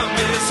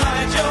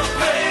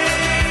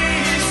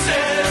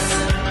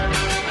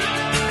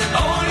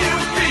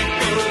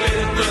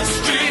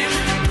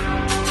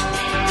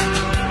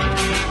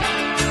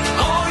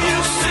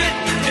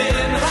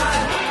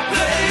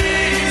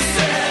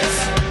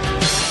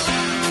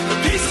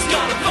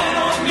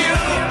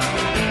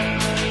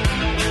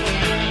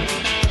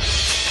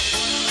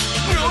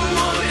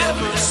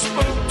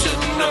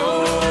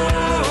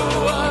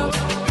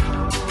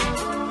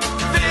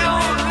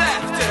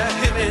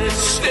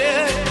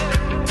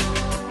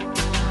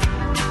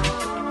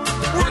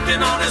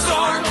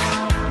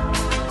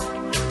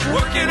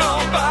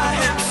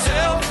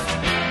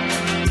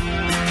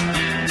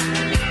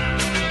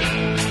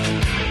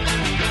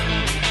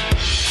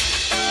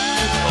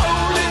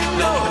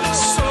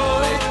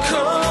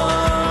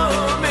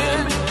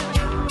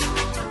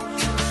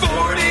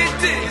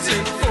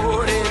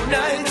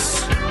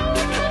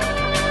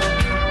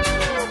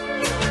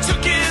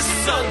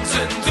sons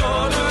and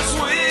daughters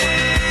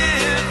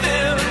with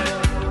him.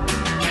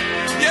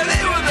 Yeah,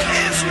 they were the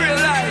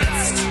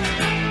Israelites.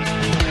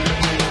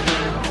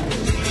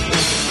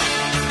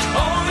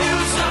 All you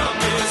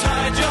zombies,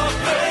 hide your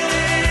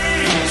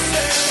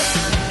faces.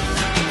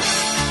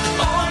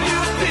 All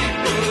you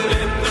people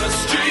in the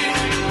street.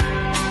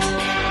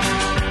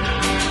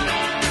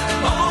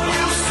 All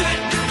you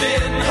sitting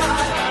in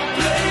high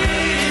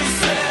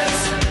places.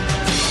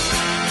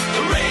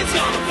 The rain's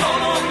gonna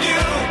fall on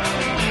you.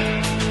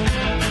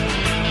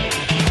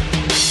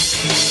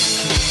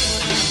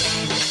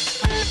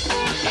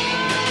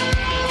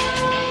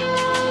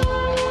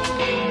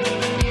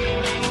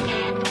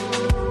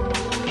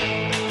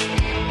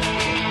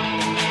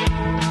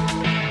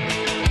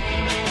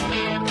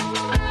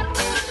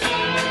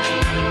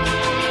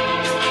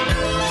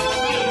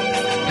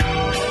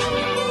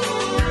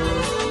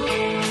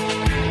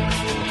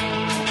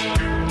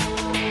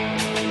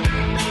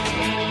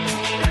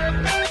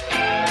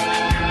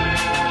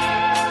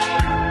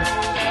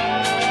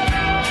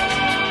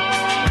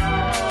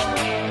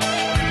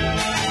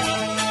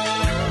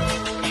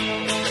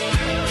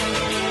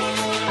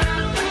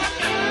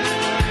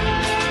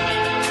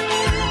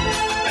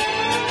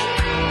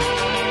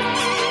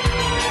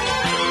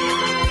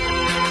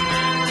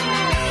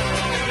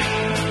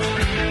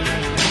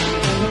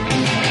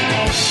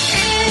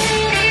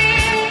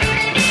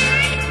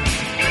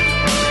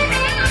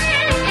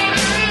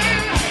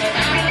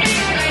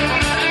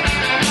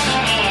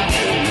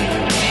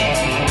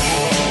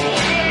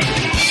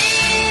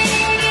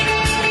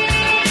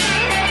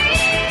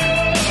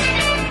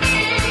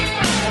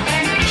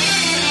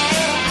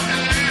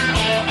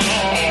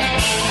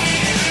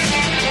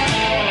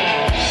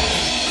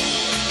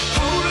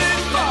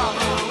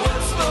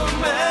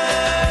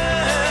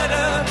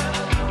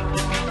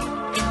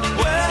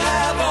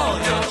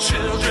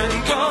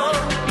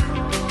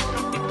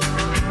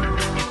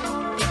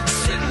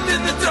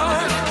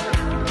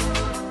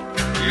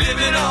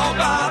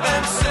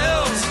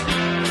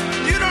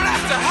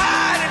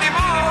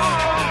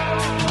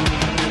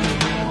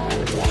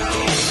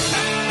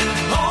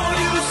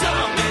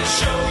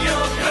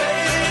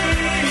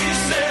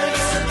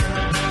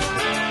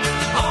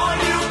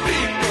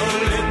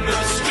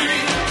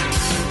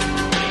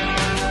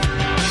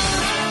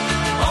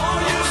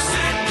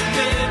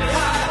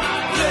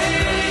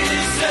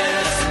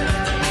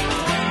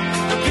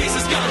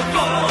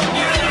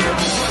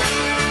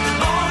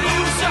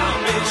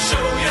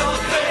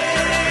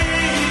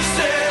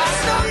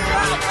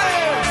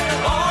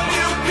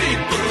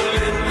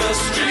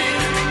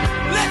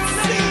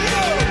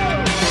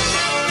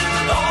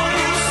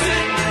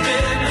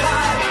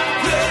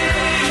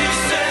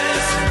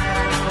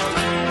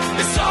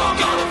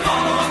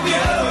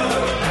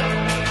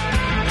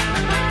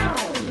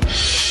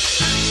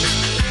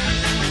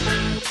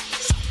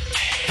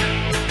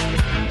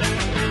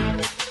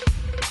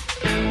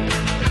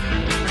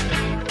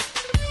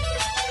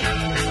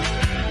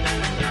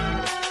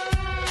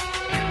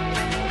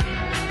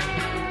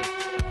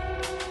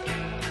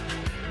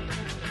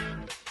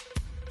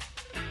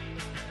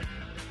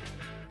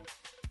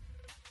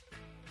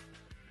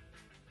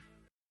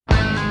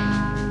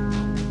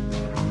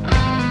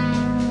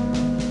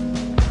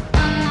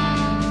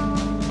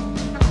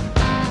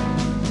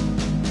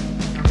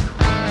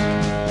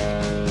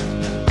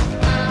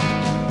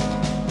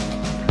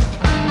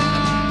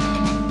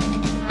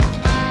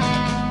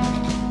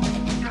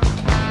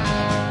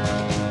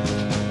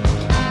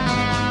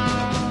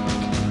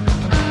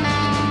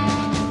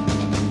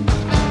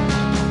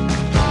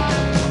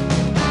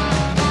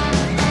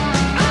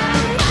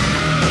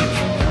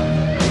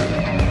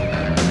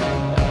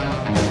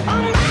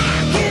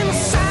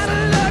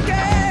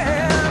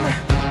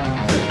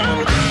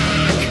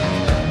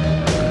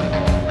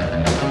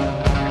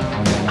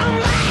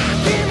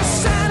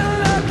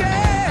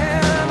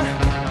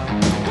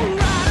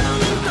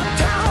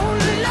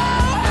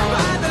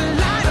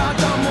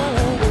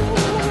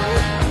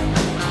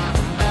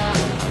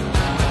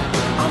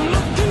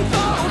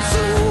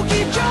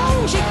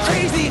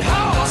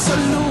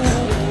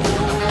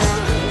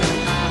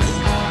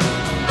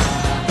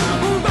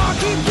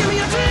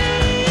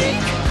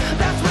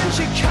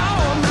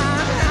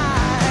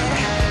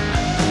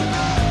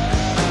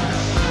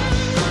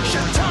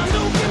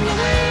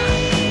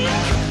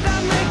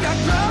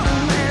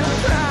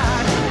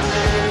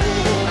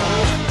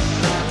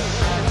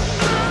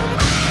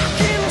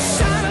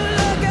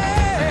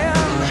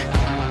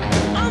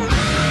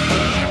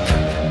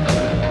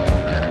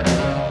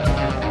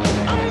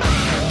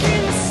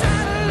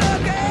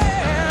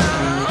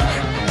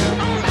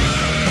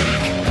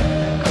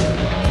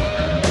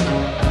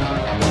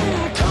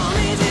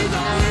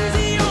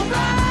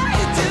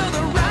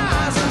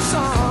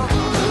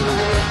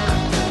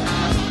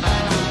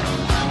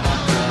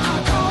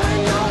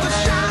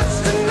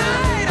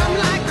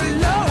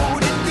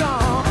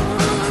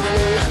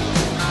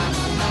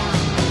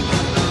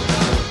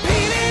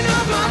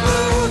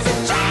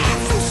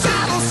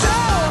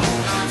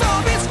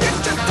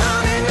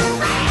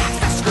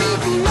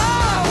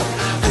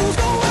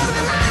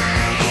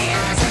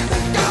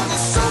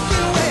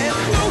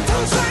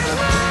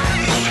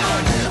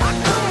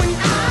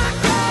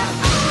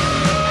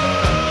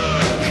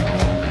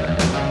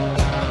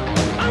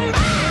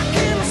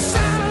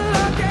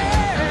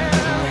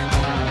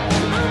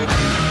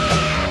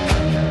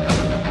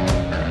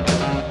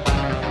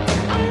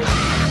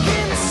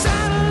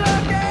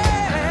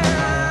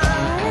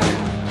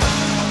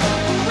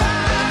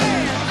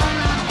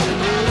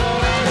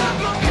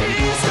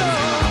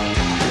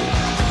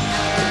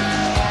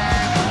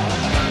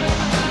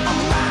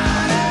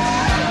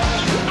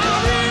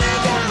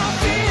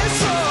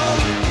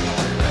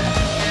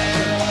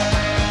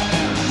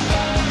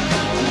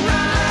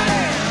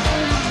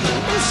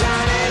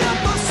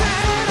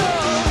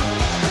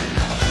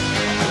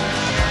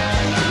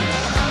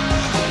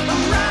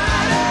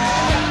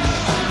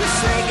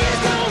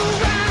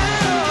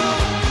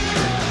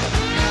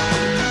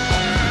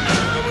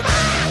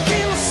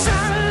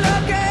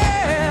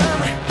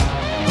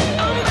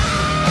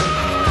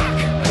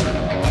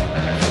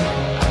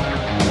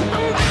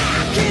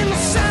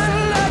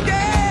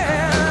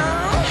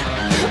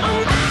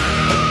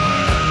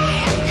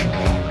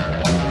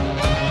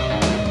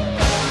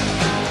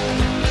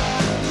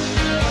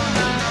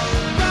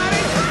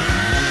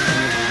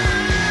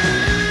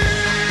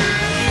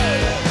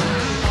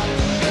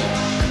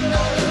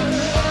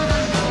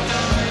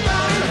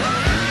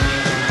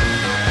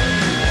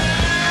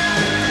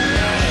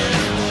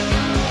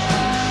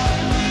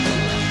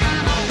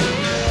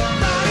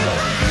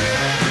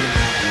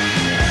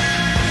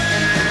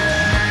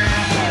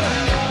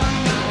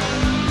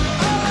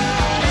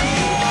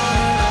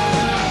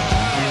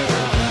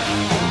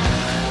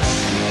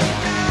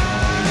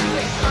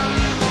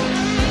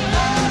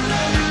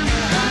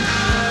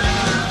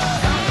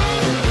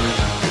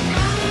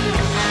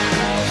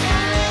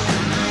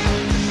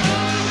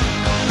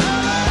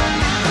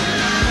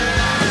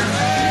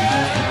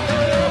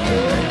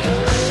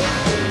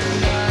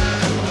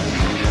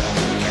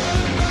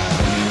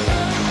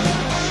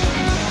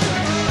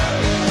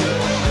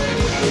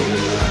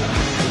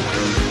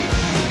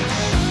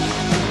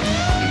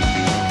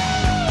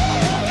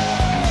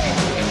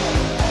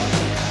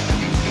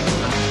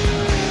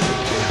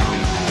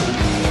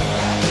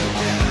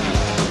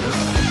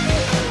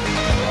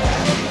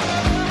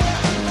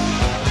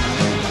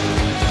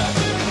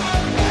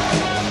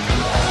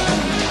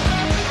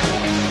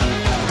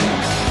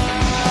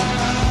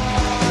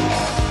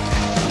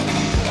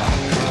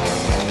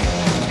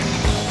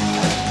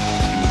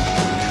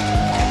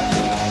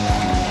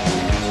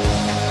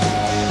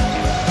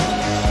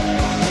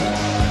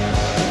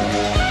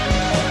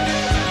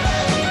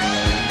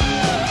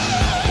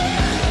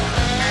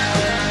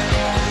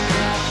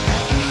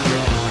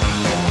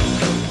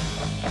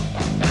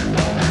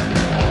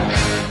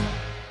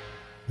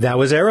 That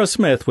was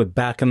Aerosmith with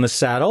Back in the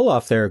Saddle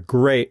off their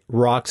great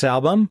Rocks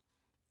album.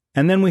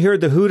 And then we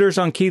heard the Hooters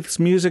on Keith's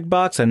Music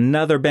Box,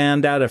 another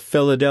band out of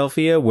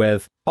Philadelphia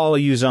with All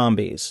You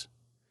Zombies.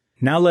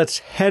 Now let's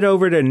head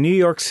over to New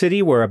York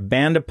City where a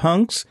band of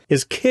punks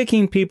is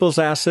kicking people's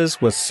asses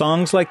with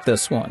songs like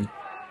this one.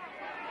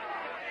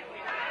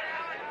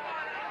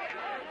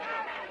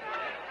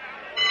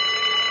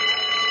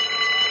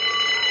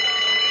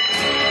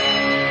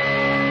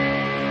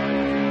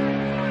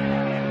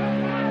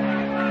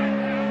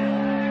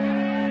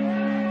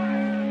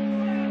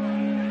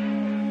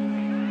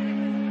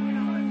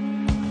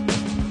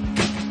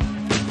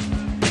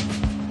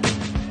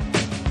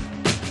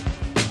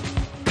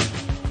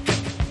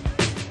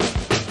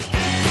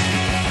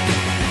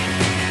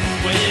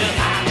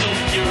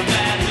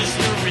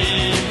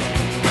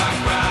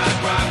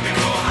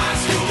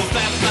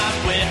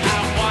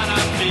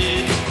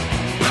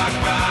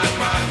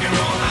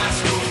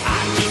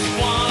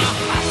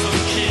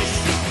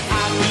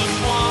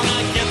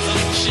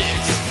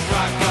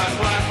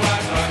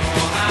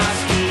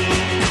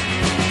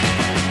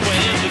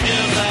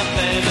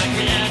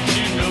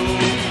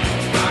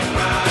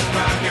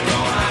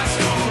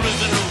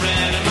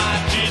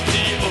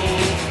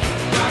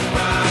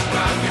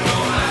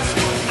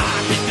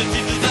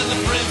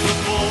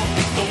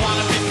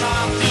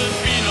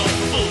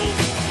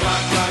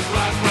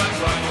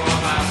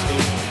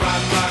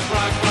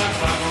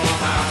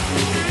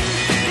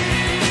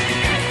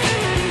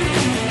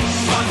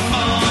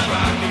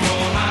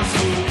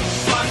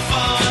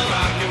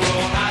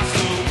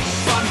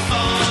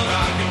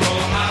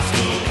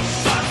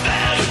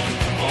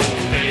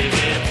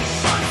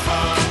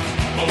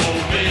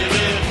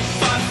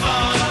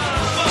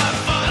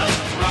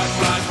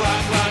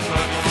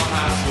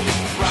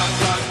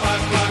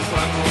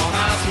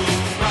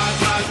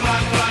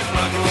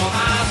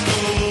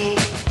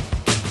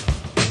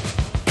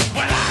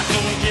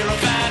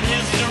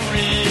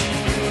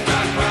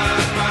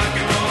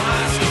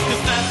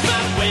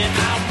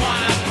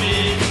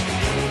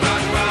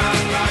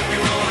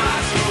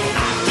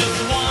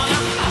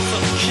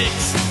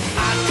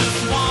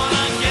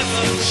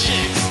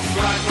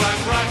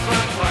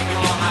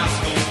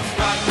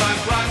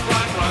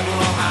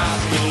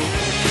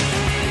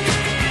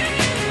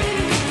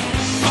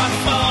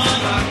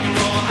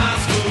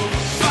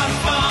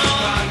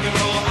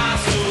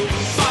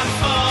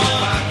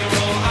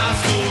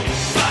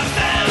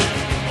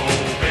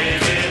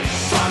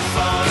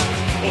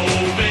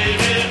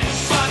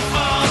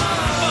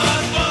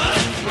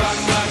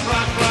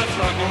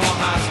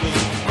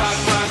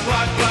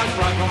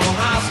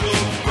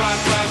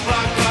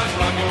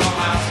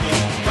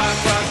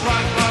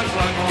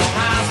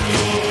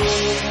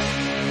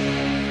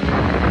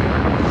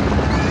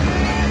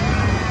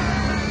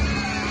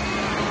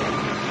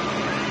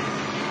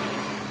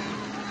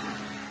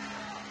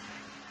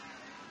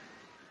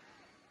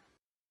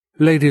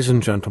 Ladies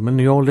and gentlemen,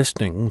 you're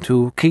listening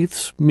to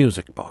Keith's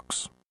Music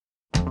Box.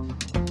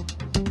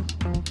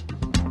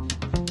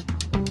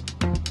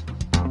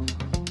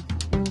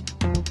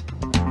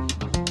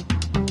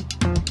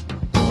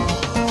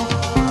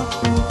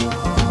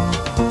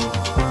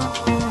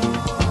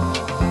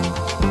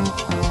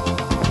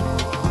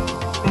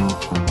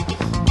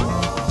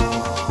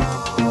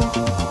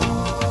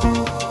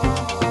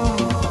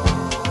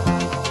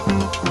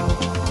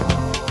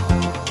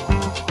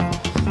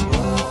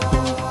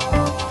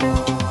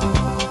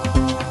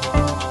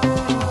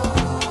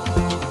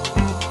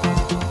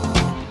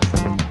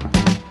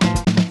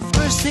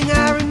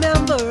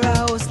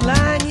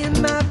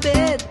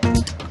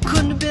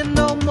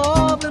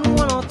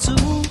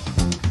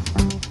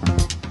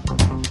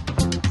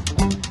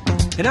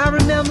 And I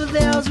remember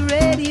there was a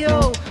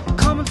radio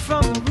coming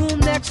from the room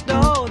next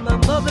door, and my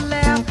mother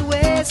laughed the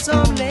way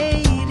some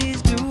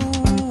ladies do.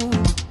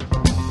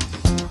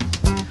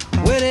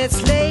 When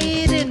it's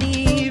late in the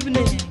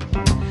evening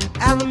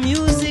and the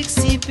music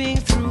seeping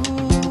through,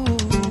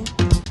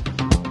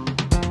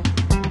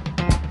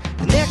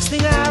 the next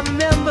thing I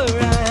remember,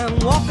 I'm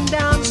walking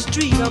down the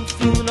street, I'm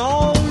feeling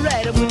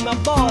alright with my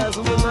boys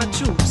and with my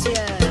troops,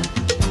 yeah.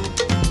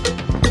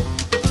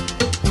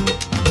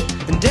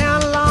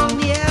 Down along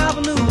the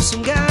avenue,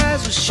 some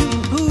guys were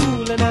shooting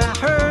pool, and I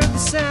heard the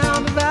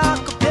sound of a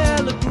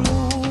cappella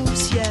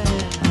grooves, yeah.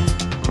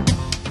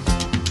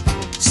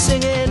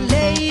 Singing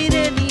late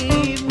in the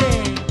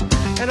evening,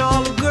 and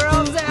all the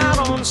girls out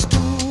on the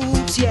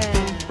stoops, yeah.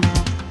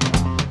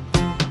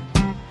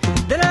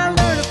 Then I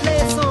learned to play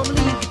some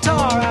lead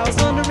guitar. I was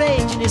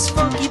underage in this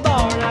funky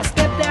bar, and I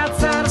stepped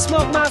outside to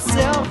smoke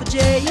myself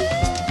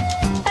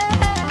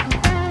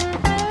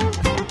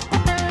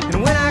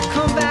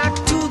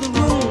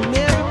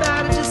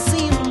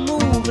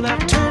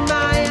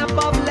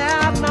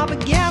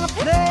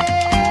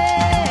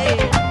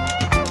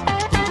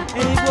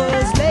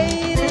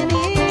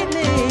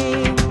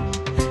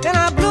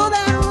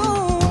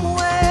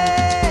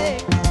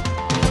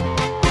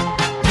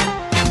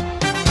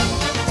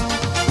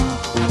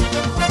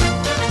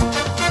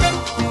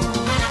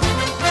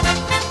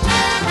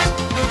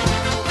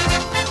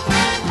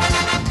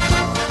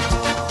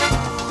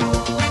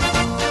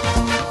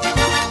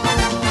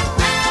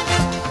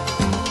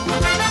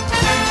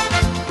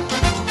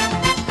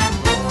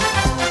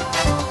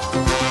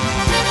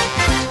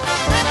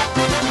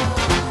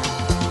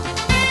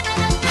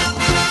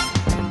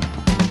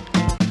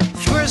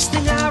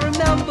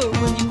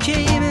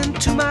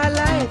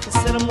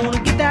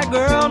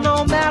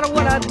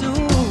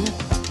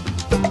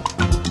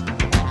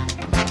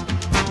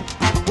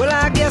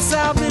Yes,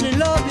 I've been in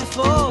love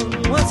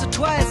before. Once or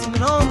twice I've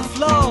been on the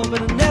floor,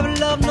 but I never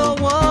loved no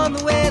one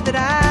the way that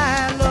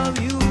I love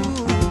you.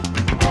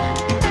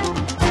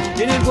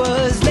 And it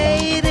was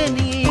late in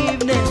the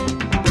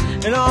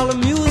evening, and all the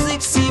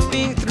music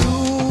seeping through.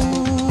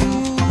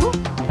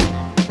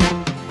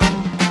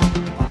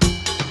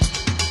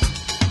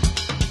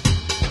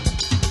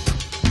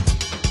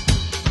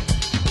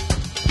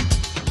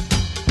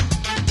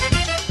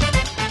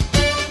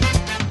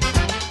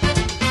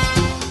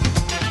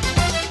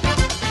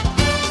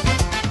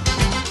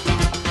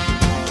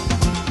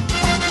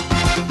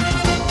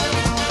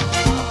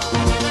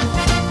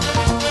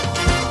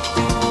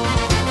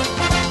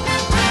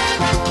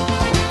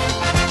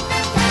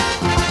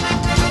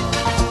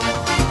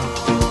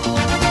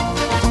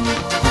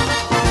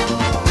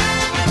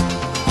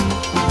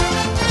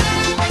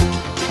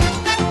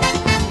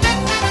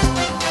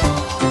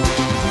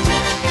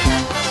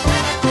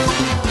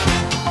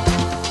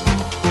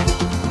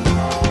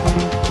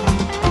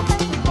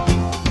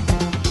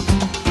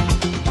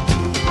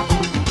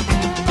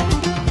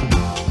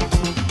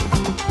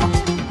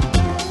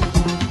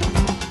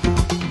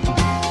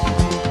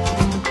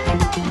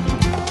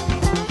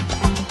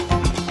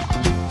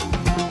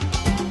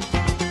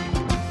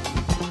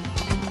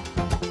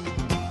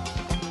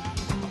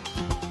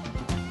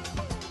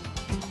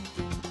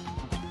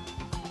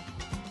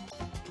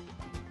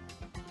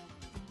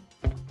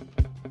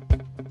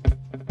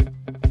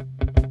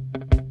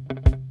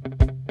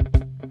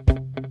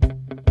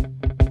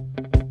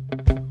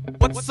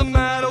 What's the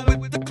matter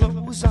with the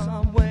clothes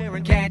I'm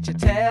wearing? Can't you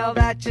tell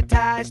that your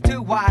tie's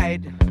too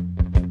wide?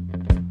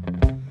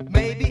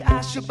 Maybe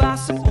I should buy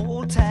some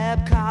old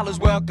tab collars.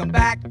 Welcome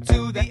back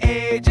to the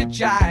age of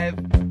jive.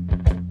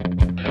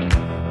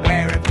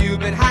 Where have you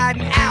been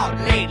hiding out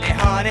lately,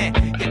 honey?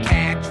 You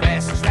can't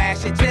dress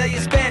trashy till you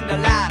spend a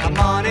lot of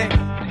money.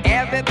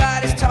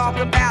 Everybody's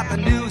talking about the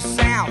new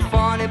sound,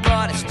 funny,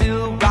 but it's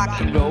still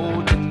rock and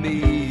roll to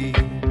me.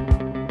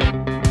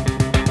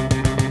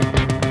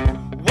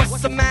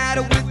 What's the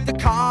matter with the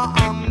car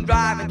I'm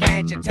driving?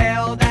 Can't you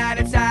tell that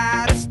it's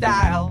out of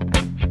style?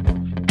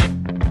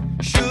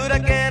 Should I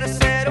get a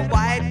set of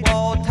white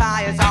wall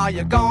tires? Are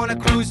you gonna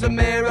cruise the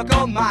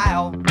Miracle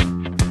Mile?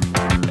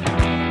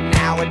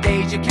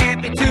 Nowadays you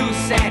can't be too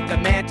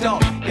sentimental.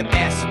 Your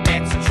best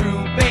bet's a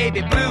true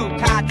baby blue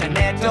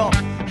Continental.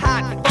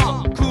 Hot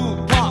funk,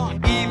 cool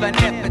punk, even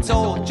if it's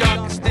old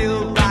junk, it's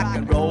still rock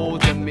and roll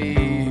to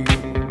me.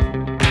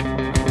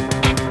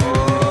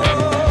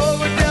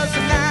 Oh, it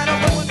doesn't matter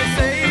what they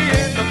say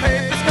in the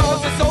papers,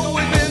 'cause it's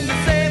always been the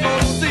same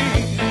old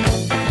scene.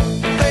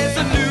 There's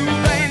a new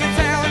lane in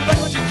town,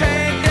 but you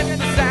can't get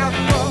the sound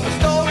from a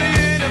story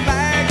in a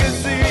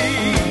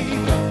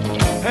magazine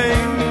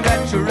aimed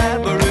at your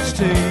average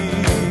teen.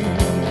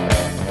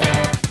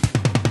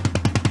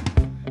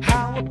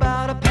 How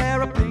about a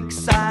pair of pink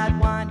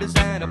sidewinders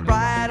and a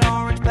bright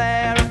orange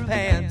pair of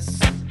pants?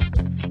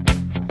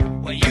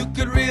 Well, you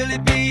could really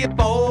be a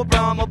Beau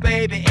Brummel,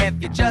 baby, if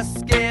you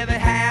just give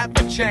it half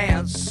a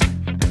chance.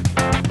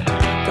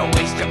 Don't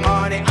waste your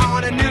money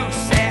on a new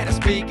set of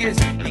speakers.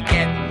 You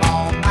get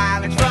more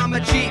mileage from a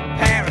cheap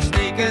pair of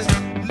sneakers.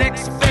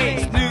 Next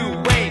phase,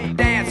 new wave,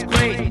 dance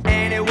great.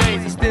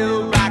 Anyways, it's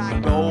still rock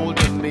and roll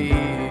to me.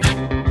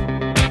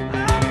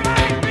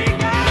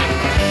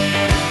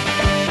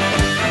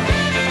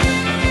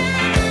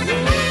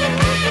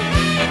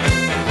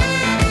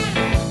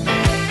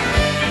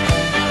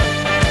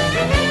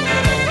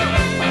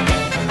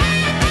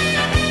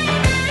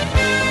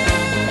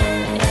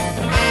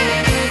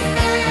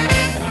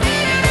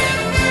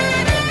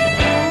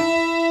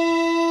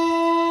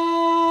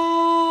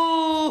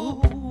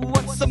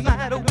 What's the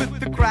matter with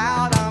the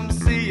crowd I'm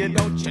seeing?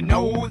 Don't you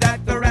know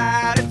that they're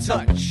out of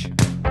touch?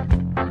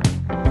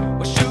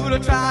 Well, should I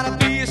try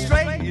to be a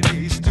straight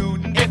A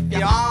student? If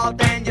you are,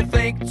 then you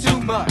think too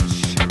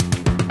much.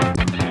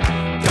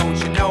 Don't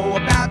you know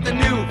about the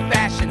new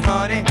fashion,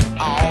 honey?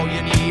 All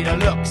you need are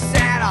looks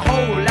and a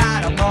whole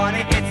lot of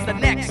money. It's the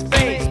next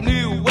phase,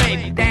 new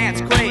wave,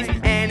 dance craze.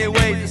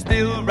 Anyways, it's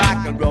still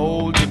rock and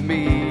roll to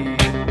me.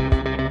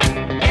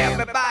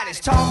 Everybody's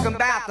talking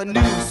about the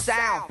new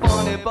sound,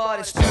 funny, but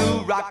it's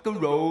still rock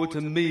and roll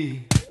to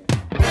me.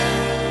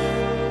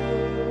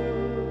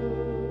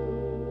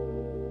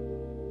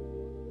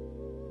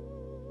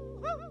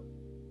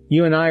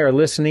 You and I are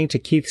listening to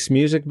Keith's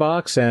Music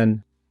Box,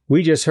 and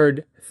we just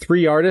heard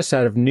three artists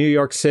out of New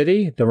York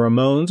City: the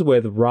Ramones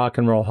with Rock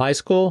and Roll High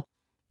School,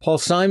 Paul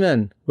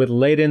Simon with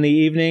Late in the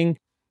Evening,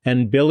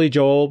 and Billy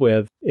Joel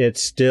with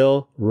It's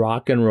Still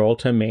Rock and Roll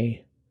to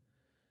Me.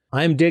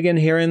 I'm digging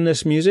hearing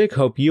this music.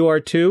 Hope you are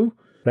too.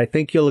 But I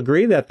think you'll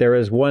agree that there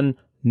is one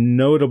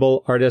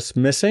notable artist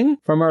missing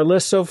from our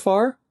list so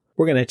far.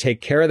 We're going to take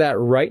care of that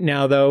right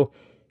now, though.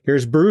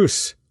 Here's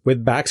Bruce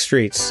with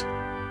Backstreets.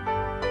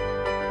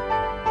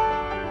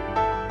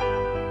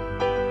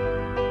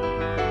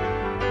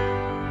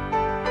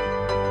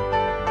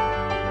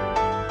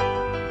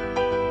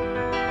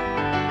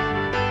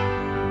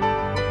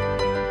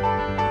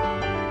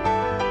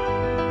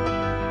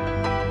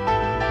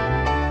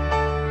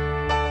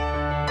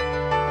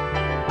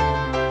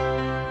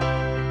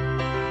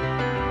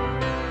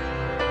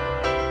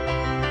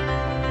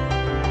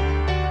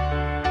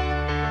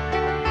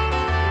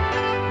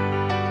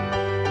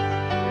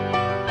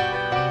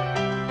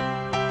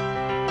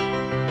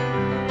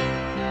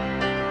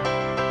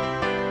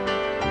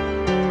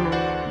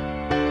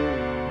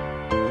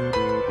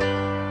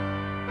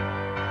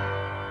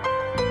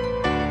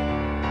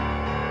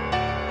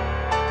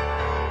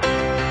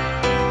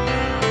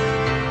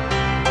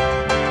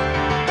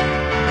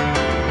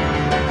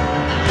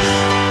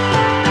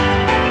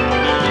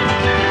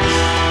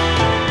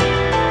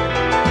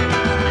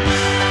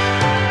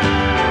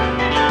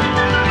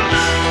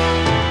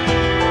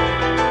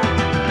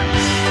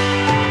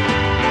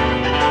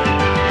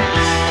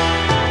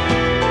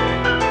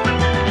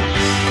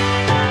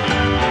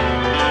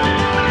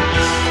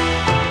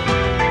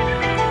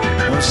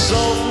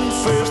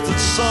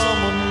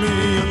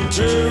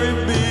 Jerry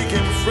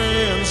Beacon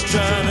friends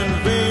trying in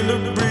vain to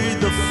breathe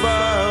the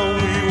fire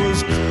we was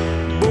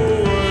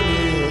born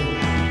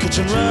in.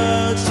 Catching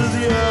rides to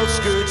the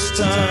outskirts,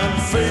 tying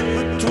fate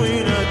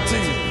between our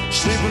teeth.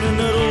 Sleeping in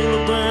that old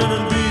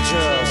abandoned beach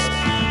house,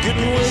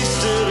 getting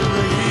wasted in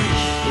the heat.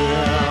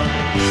 Yeah.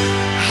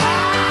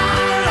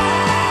 High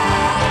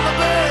on the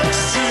back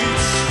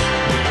streets,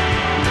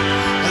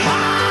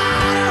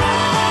 high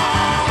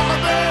on the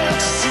back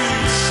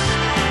streets,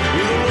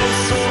 with a road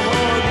so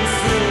hard and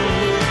filled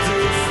with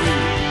their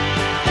feet.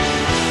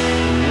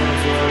 One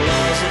for our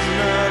lives at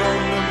night on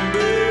them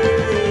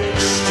back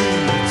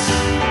streets.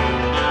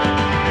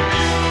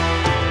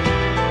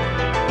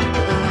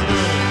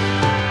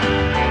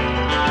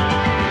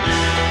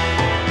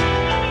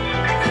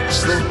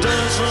 Slow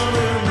dancing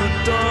in the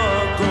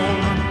dark on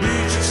the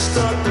beach of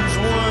Stockton's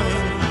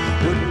Wine,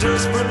 where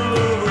desperate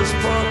lovers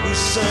part we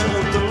sang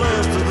with the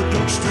last of the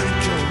Duke Street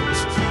Kings.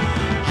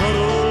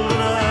 Huddled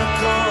in our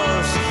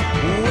cars,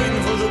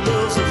 waiting for the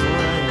bells of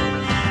rain.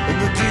 In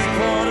the deep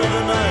part of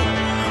the night,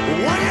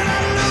 waiting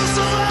to lose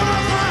of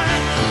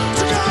everything.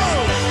 To go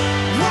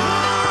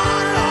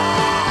wide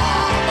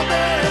on the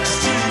back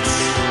streets,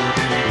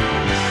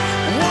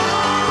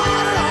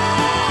 wide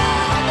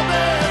on the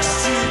back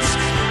streets,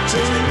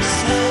 till we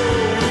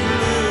swore we'd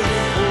live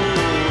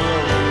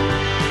forever.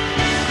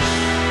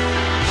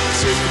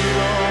 Take me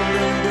on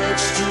them back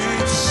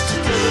streets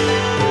together.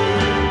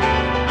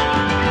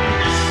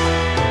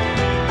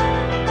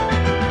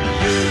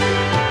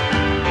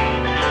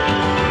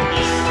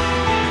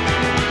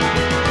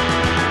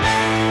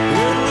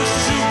 When we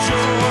shoot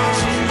your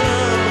hearts and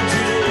down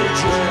to their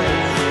drag,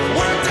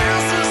 when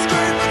dancers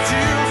scrape the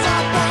tears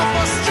up off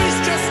the streets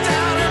just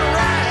down in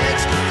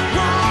rags,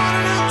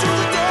 running into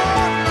the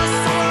darkness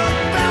on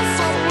a bounce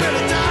of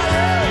really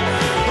tired.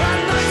 At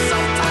night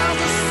sometimes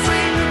it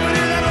seems we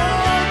hear that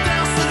old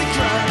dance city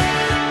cry,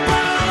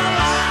 burning the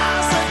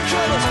lies and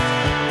colors,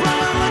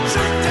 burning the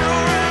drink down,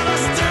 ran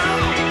us down.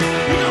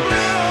 You can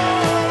play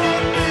all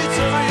the beats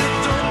of you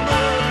don't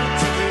know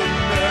to me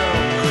now.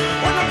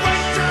 When the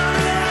breakdown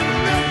hit at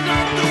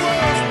midnight, there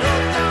was no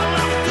doubt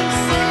left to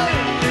say.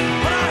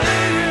 But I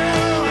hated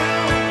you,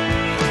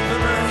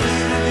 and I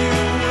hated you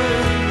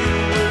when you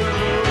went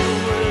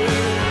away.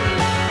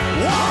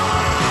 Whoa,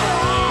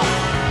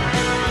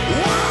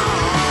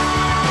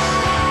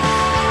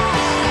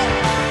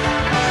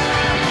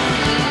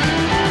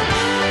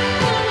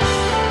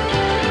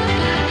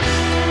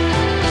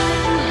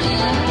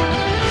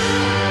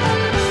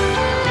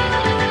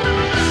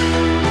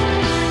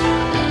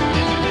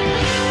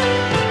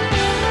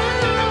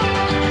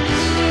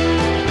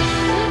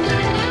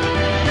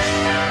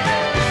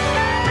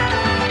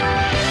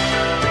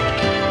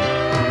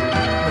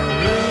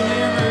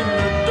 Leaning in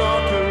the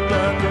darker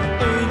like an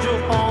angel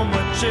on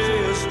my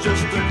chest,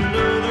 just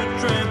another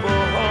tramp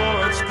of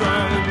hearts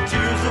crying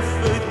tears of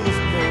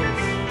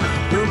faithlessness.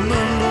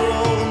 Remember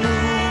all the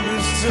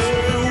movies that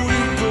we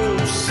go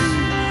see,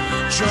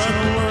 trying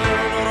to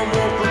learn how to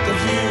walk like the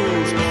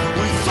heroes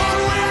we thought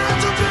we had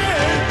to be.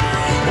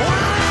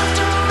 When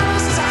after all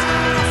this time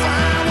I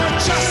find we're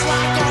just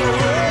like all the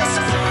rest,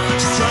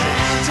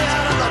 stranded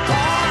in the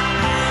park,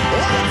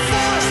 one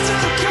forced to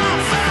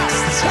confess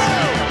to.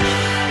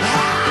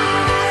 High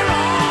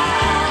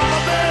on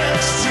the back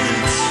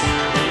streets,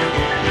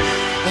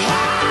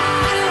 high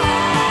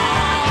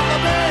on the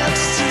back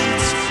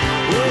streets,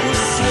 where we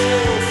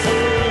swore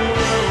forever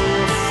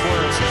we're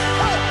friends.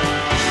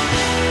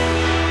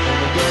 On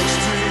the back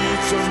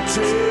streets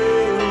until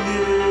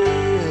the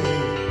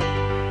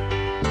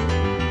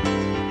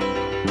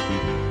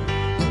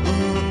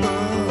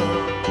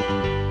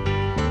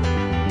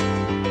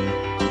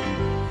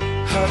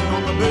Hiding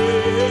on the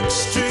big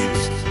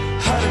streets,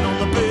 hiding on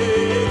the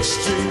big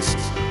streets,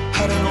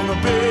 hiding on the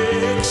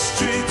big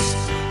streets,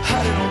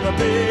 hiding on the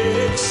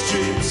big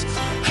streets,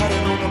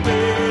 hiding on the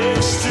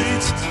big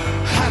streets,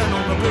 hiding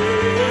on the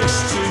big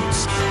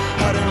streets,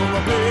 hiding on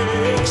the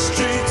big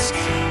streets,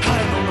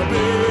 hiding on the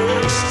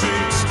big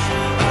streets,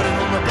 hiding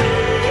on the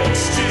big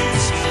streets,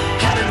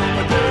 hiding on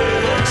the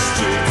big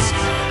streets,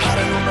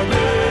 hiding on the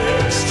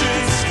big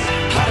streets,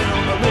 hiding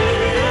on the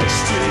big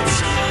streets,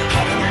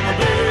 hiding on the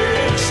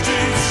big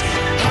streets,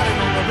 hiding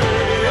on the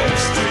big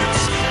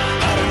streets,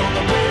 hiding on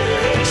the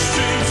big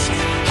streets,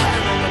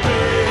 hiding on the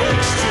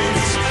big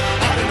streets,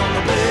 hiding on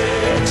the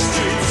big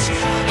streets,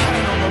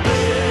 hiding on the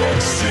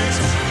big streets.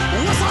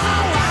 Was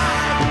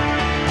alright.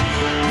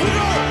 We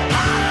go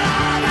high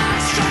on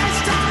the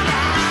streets.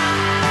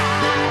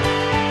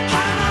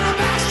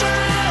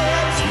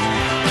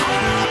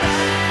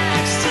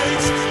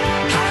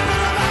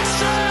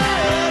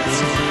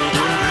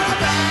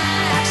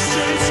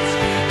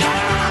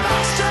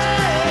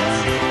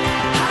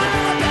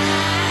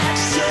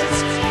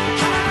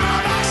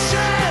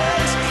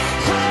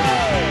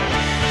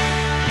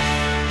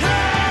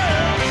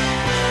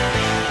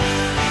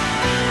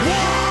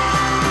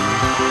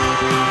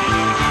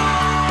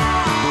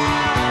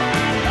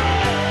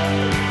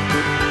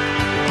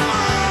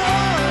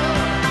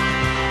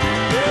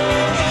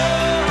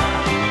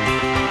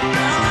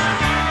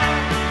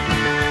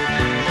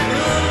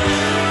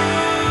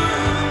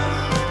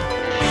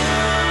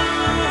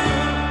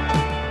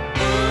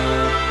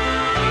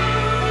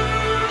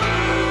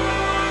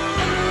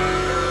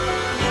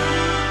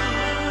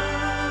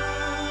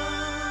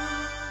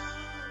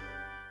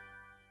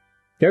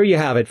 There you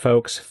have it,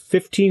 folks.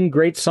 15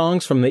 great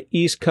songs from the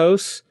East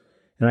Coast,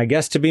 and I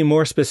guess to be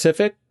more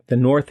specific, the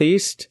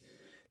Northeast.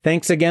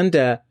 Thanks again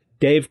to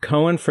Dave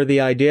Cohen for the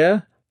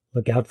idea.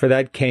 Look out for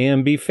that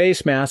KMB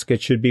face mask.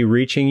 It should be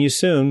reaching you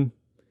soon.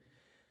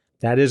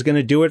 That is going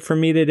to do it for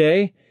me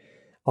today.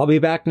 I'll be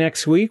back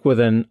next week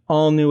with an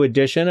all-new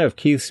edition of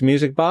Keith's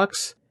Music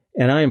Box,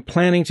 and I am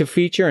planning to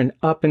feature an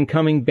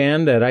up-and-coming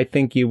band that I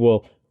think you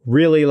will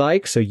really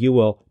like, so you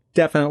will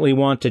definitely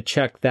want to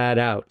check that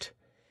out.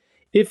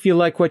 If you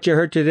like what you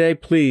heard today,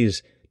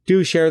 please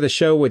do share the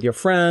show with your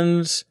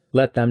friends.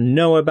 Let them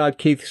know about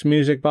Keith's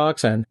Music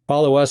Box and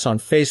follow us on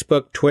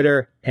Facebook,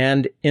 Twitter,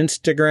 and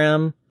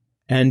Instagram.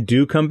 And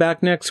do come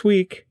back next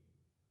week.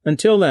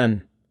 Until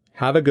then,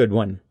 have a good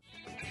one.